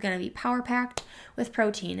 Lunch is going to be power packed with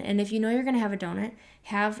protein. And if you know you're going to have a donut,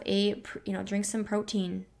 have drink some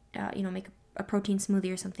protein, make a protein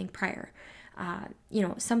smoothie or something prior.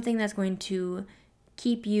 Something that's going to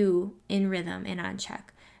keep you in rhythm and on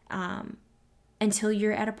check until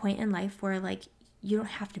you're at a point in life where you don't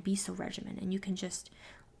have to be so regimented and you can just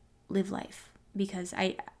live life. Because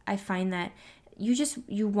I find that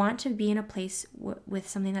you want to be in a place with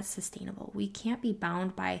something that's sustainable. We can't be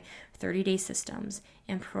bound by 30-day systems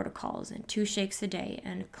and protocols and 2 shakes a day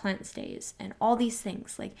and cleanse days and all these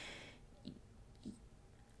things.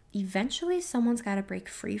 Eventually someone's got to break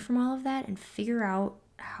free from all of that and figure out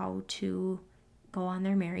how to go on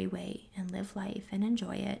their merry way and live life and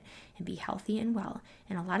enjoy it and be healthy and well.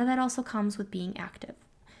 And a lot of that also comes with being active.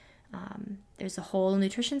 There's a whole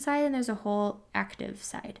nutrition side and there's a whole active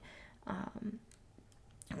side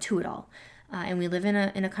to it all. And we live in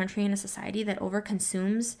a country and a society that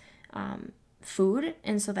overconsumes food,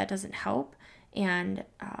 and so that doesn't help. And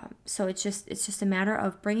so it's just a matter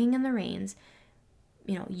of bringing in the reins,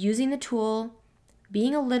 using the tool,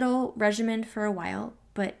 being a little regimented for a while,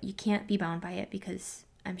 but you can't be bound by it because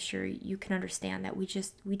I'm sure you can understand that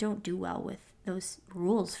we don't do well with those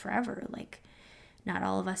rules forever. Not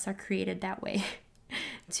all of us are created that way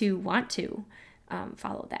to want to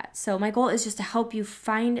follow that. So my goal is just to help you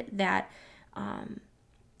find that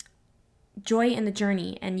joy in the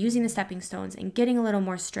journey and using the stepping stones and getting a little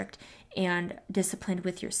more strict and disciplined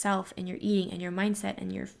with yourself and your eating and your mindset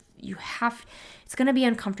and it's going to be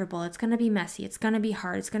uncomfortable. It's going to be messy. It's going to be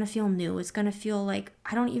hard. It's going to feel new. It's going to feel like,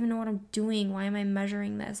 I don't even know what I'm doing. Why am I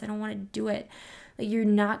measuring this? I don't want to do it. You're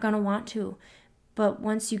not going to want to. But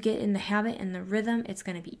once you get in the habit and the rhythm, it's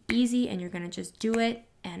going to be easy and you're going to just do it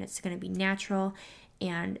and it's going to be natural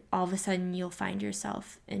And all of a sudden you'll find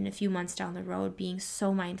yourself in a few months down the road being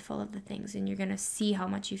so mindful of the things, and you're going to see how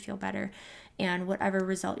much you feel better, and whatever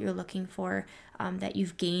result you're looking for that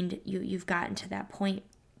you've gained, you've gotten to that point.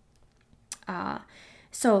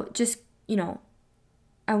 So just,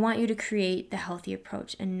 I want you to create the healthy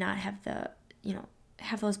approach and not have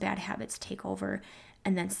have those bad habits take over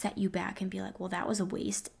and then set you back and be like, well, that was a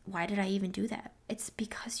waste. Why did I even do that? It's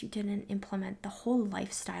because you didn't implement the whole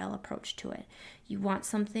lifestyle approach to it. You want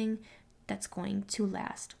something that's going to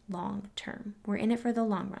last long term. We're in it for the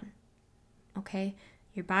long run. Okay?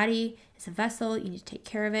 Your body is a vessel. You need to take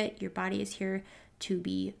care of it. Your body is here to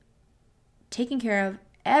be taken care of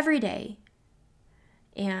every day.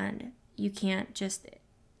 And you can't just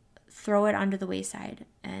throw it onto the wayside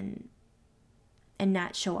and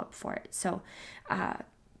not show up for it. So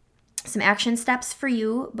some action steps for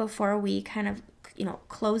you before we kind of,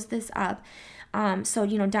 close this up. So,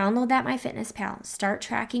 download that MyFitnessPal. Start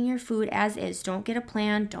tracking your food as is. Don't get a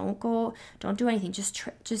plan. Don't do anything.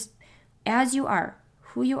 Just as you are,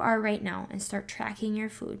 who you are right now, and start tracking your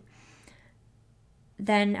food.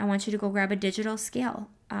 Then I want you to go grab a digital scale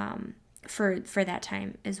for that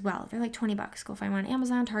time as well. They're like $20. Go find one on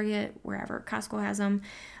Amazon, Target, wherever. Costco has them.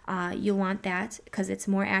 You'll want that because it's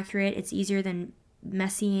more accurate. It's easier than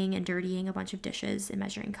messying and dirtying a bunch of dishes and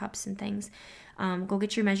measuring cups and things. Go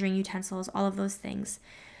get your measuring utensils, all of those things,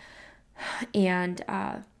 and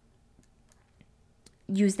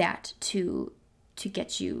use that to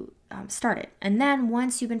get you started. And then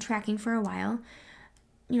once you've been tracking for a while,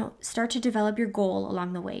 start to develop your goal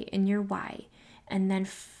along the way and your why, and then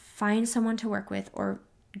find someone to work with, or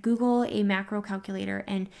Google a macro calculator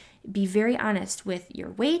and be very honest with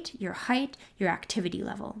your weight, your height, your activity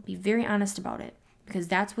level. Be very honest about it, because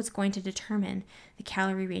that's what's going to determine the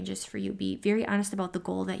calorie ranges for you. Be very honest about the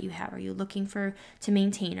goal that you have. Are you looking to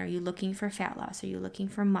maintain? Are you looking for fat loss? Are you looking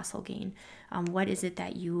for muscle gain? What is it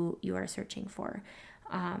that you are searching for?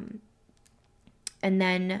 And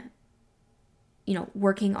then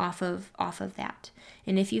working off of that.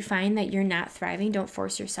 And if you find that you're not thriving, don't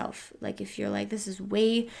force yourself. Like if you're like, this is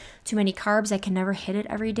way too many carbs, I can never hit it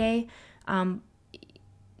every day,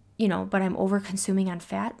 but I'm over consuming on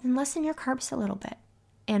fat, then lessen your carbs a little bit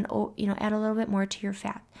and, add a little bit more to your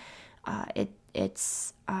fat.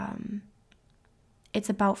 It's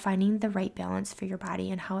about finding the right balance for your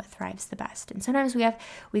body and how it thrives the best. And sometimes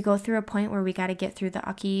we go through a point where we got to get through the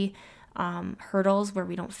ucky hurdles where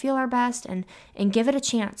we don't feel our best, and give it a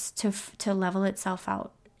chance to level itself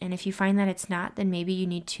out. And if you find that it's not, then maybe you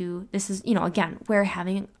need to, this is, again, where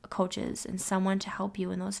having coaches and someone to help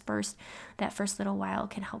you in that first little while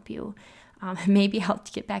can help you, maybe help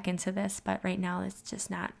to get back into this. But right now it's just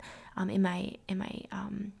not, I don't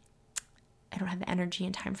have the energy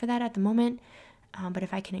and time for that at the moment. But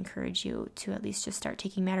if I can encourage you to at least just start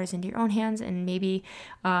taking matters into your own hands, and maybe,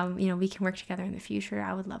 we can work together in the future,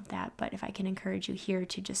 I would love that. But if I can encourage you here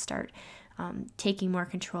to just start taking more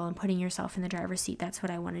control and putting yourself in the driver's seat, that's what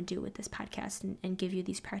I want to do with this podcast and give you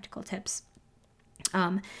these practical tips.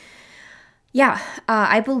 I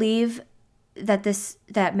believe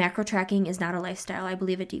that macro tracking is not a lifestyle. I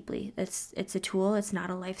believe it deeply. It's a tool. It's not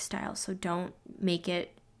a lifestyle. So don't make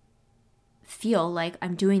it feel like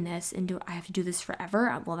I'm doing this and I have to do this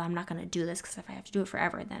forever. Well, I'm not going to do this, because if I have to do it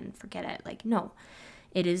forever, then forget it. Like, no,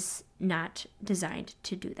 it is not designed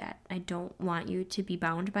to do that. I don't want you to be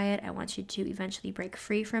bound by it. I want you to eventually break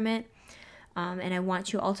free from it. And I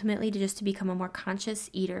want you ultimately to become a more conscious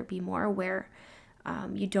eater, be more aware.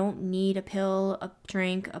 You don't need a pill, a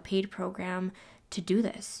drink, a paid program to do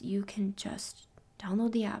this. You can just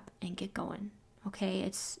download the app and get going. Okay,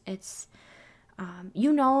 it's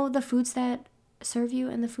the foods that serve you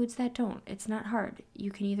and the foods that don't. It's not hard.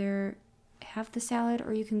 You can either have the salad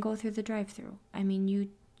or you can go through the drive-thru. I mean,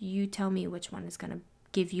 you tell me which one is going to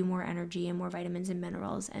give you more energy and more vitamins and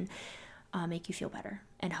minerals and make you feel better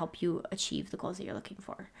and help you achieve the goals that you're looking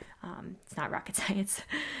for. It's not rocket science.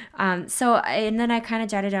 And then I kind of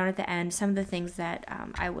jotted down at the end some of the things that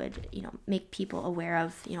I would, make people aware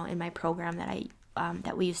of, in my program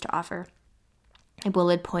that we used to offer. I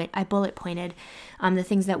bullet pointed the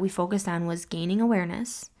things that we focused on was gaining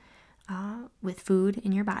awareness with food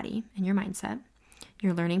in your body and your mindset.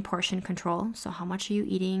 You're learning portion control. So how much are you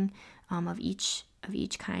eating of each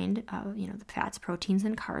kind of, the fats, proteins,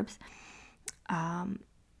 and carbs.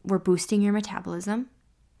 We're boosting your metabolism.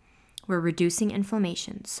 We're reducing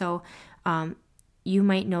inflammation. So you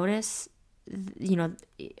might notice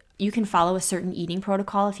you can follow a certain eating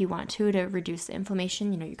protocol if you want to reduce the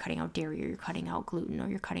inflammation. You're cutting out dairy, or you're cutting out gluten, or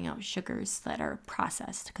you're cutting out sugars that are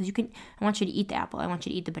processed. Because I want you to eat the apple. I want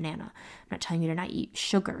you to eat the banana. I'm not telling you to not eat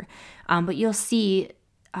sugar. But you'll see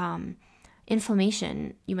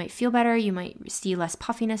inflammation. You might feel better. You might see less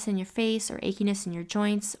puffiness in your face or achiness in your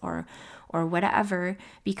joints or whatever,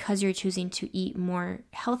 because you're choosing to eat more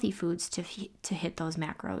healthy foods to hit those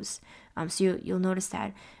macros. So you'll notice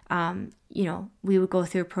that, we would go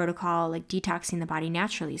through a protocol like detoxing the body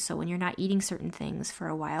naturally. So when you're not eating certain things for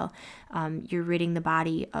a while, you're ridding the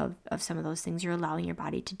body of some of those things. You're allowing your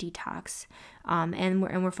body to detox. And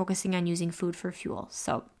we're focusing on using food for fuel.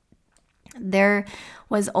 So there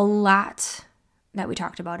was a lot that we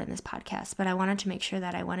talked about in this podcast, but I wanted to make sure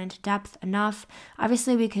that I went into depth enough.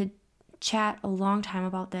 Obviously, we could chat a long time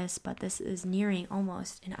about this, but this is nearing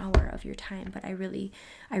almost an hour of your time. But I really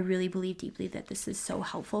believe deeply that this is so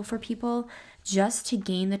helpful for people just to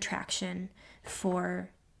gain the traction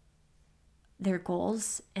for their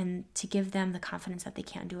goals and to give them the confidence that they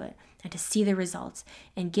can do it and to see the results.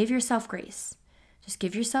 And give yourself grace. Just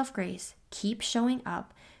give yourself grace. Keep showing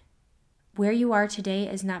up. Where you are today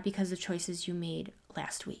is not because of choices you made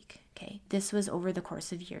last week, okay? This was over the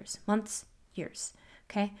course of years, months, years,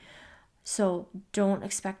 okay? So don't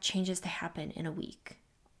expect changes to happen in a week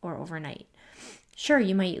or overnight. Sure,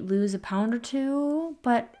 you might lose a pound or two,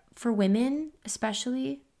 but for women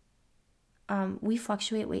especially, we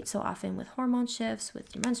fluctuate weight so often with hormone shifts,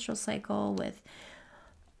 with your menstrual cycle, with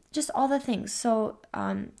just all the things. So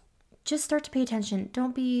just start to pay attention.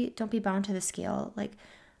 Don't be bound to the scale. Like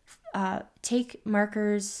take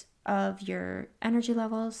markers of your energy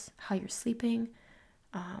levels, how you're sleeping,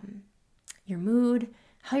 your mood,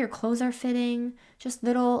 how your clothes are fitting, just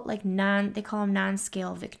little they call them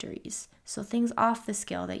non-scale victories. So things off the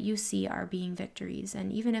scale that you see are being victories.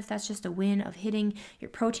 And even if that's just a win of hitting your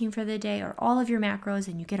protein for the day or all of your macros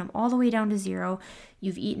and you get them all the way down to zero,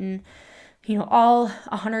 you've eaten, all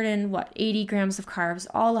 180 grams of carbs,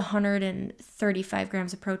 all 135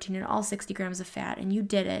 grams of protein, and all 60 grams of fat, and you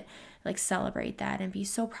did it, celebrate that and be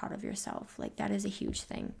so proud of yourself. That is a huge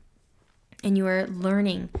thing. And you are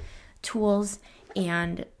learning tools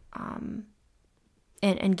and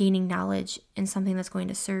gaining knowledge in something that's going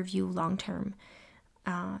to serve you long term,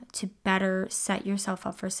 to better set yourself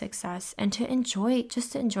up for success and to enjoy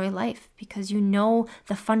life, because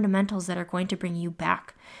the fundamentals that are going to bring you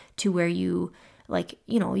back to where you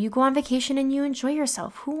you go on vacation and you enjoy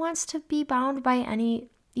yourself. Who wants to be bound by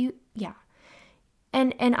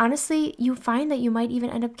And honestly, you find that you might even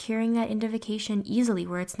end up carrying that into vacation easily,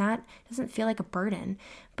 where it doesn't feel like a burden,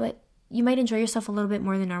 but you might enjoy yourself a little bit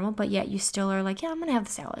more than normal, but yet you still are I'm going to have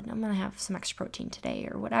the salad. I'm going to have some extra protein today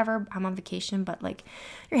or whatever. I'm on vacation, but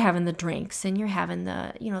you're having the drinks and you're having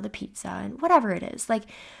the, the pizza and whatever it is. But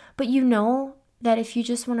that if you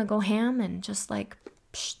just want to go ham and just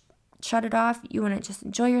shut it off, you want to just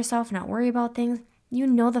enjoy yourself, not worry about things,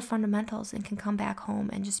 the fundamentals and can come back home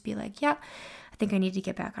and just be yeah, I think I need to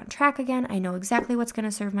get back on track again. I know exactly what's going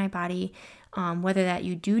to serve my body. Whether that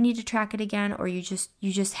you do need to track it again or you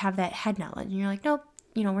just have that head knowledge and you're nope,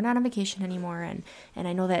 we're not on vacation anymore. And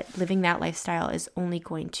I know that living that lifestyle is only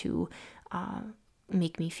going to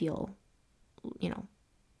make me feel,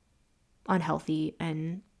 unhealthy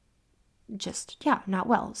and just, not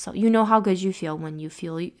well. So how good you feel when you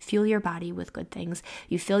feel your body with good things.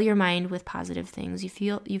 You fill your mind with positive things.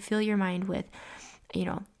 You fill your mind with,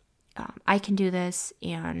 I can do this,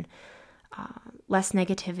 and less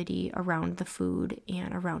negativity around the food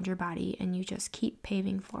and around your body, and you just keep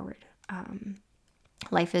paving forward.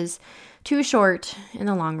 Life is too short in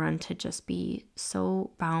the long run to just be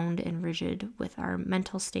so bound and rigid with our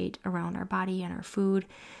mental state around our body and our food,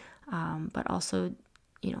 but also,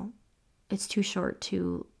 it's too short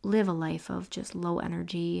to live a life of just low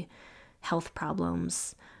energy, health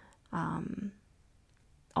problems,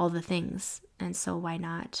 all the things. And so why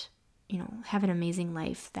not have an amazing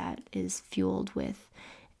life that is fueled with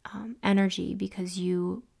energy, because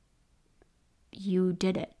you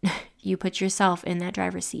did it. You put yourself in that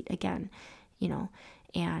driver's seat again,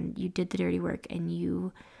 and you did the dirty work, and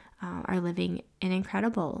you are living an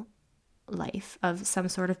incredible life of some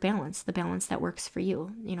sort of balance, the balance that works for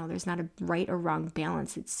you. There's not a right or wrong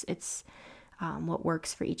balance. It's what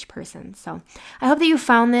works for each person. So I hope that you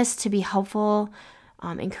found this to be helpful,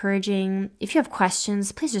 encouraging. If you have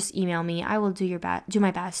questions, please just email me. I will do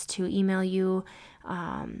my best to email you.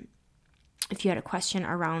 If you had a question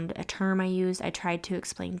around a term I used, I tried to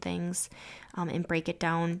explain things and break it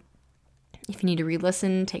down if you need to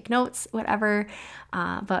re-listen, take notes, whatever.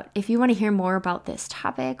 But if you want to hear more about this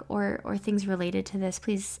topic or things related to this,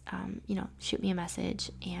 please, shoot me a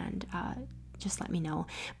message and just let me know.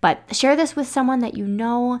 But share this with someone that you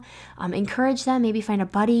know. Encourage them. Maybe find a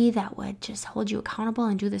buddy that would just hold you accountable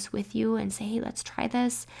and do this with you and say, hey, let's try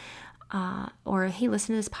this. Or, hey,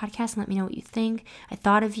 listen to this podcast and let me know what you think. I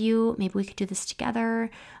thought of you. Maybe we could do this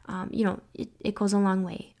together. It goes a long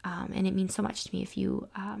way. And it means so much to me if you,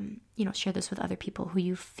 share this with other people who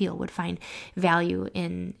you feel would find value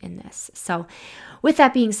in this. So with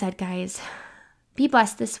that being said, guys, be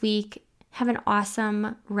blessed this week. Have an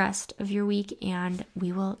awesome rest of your week, and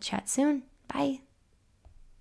we will chat soon. Bye.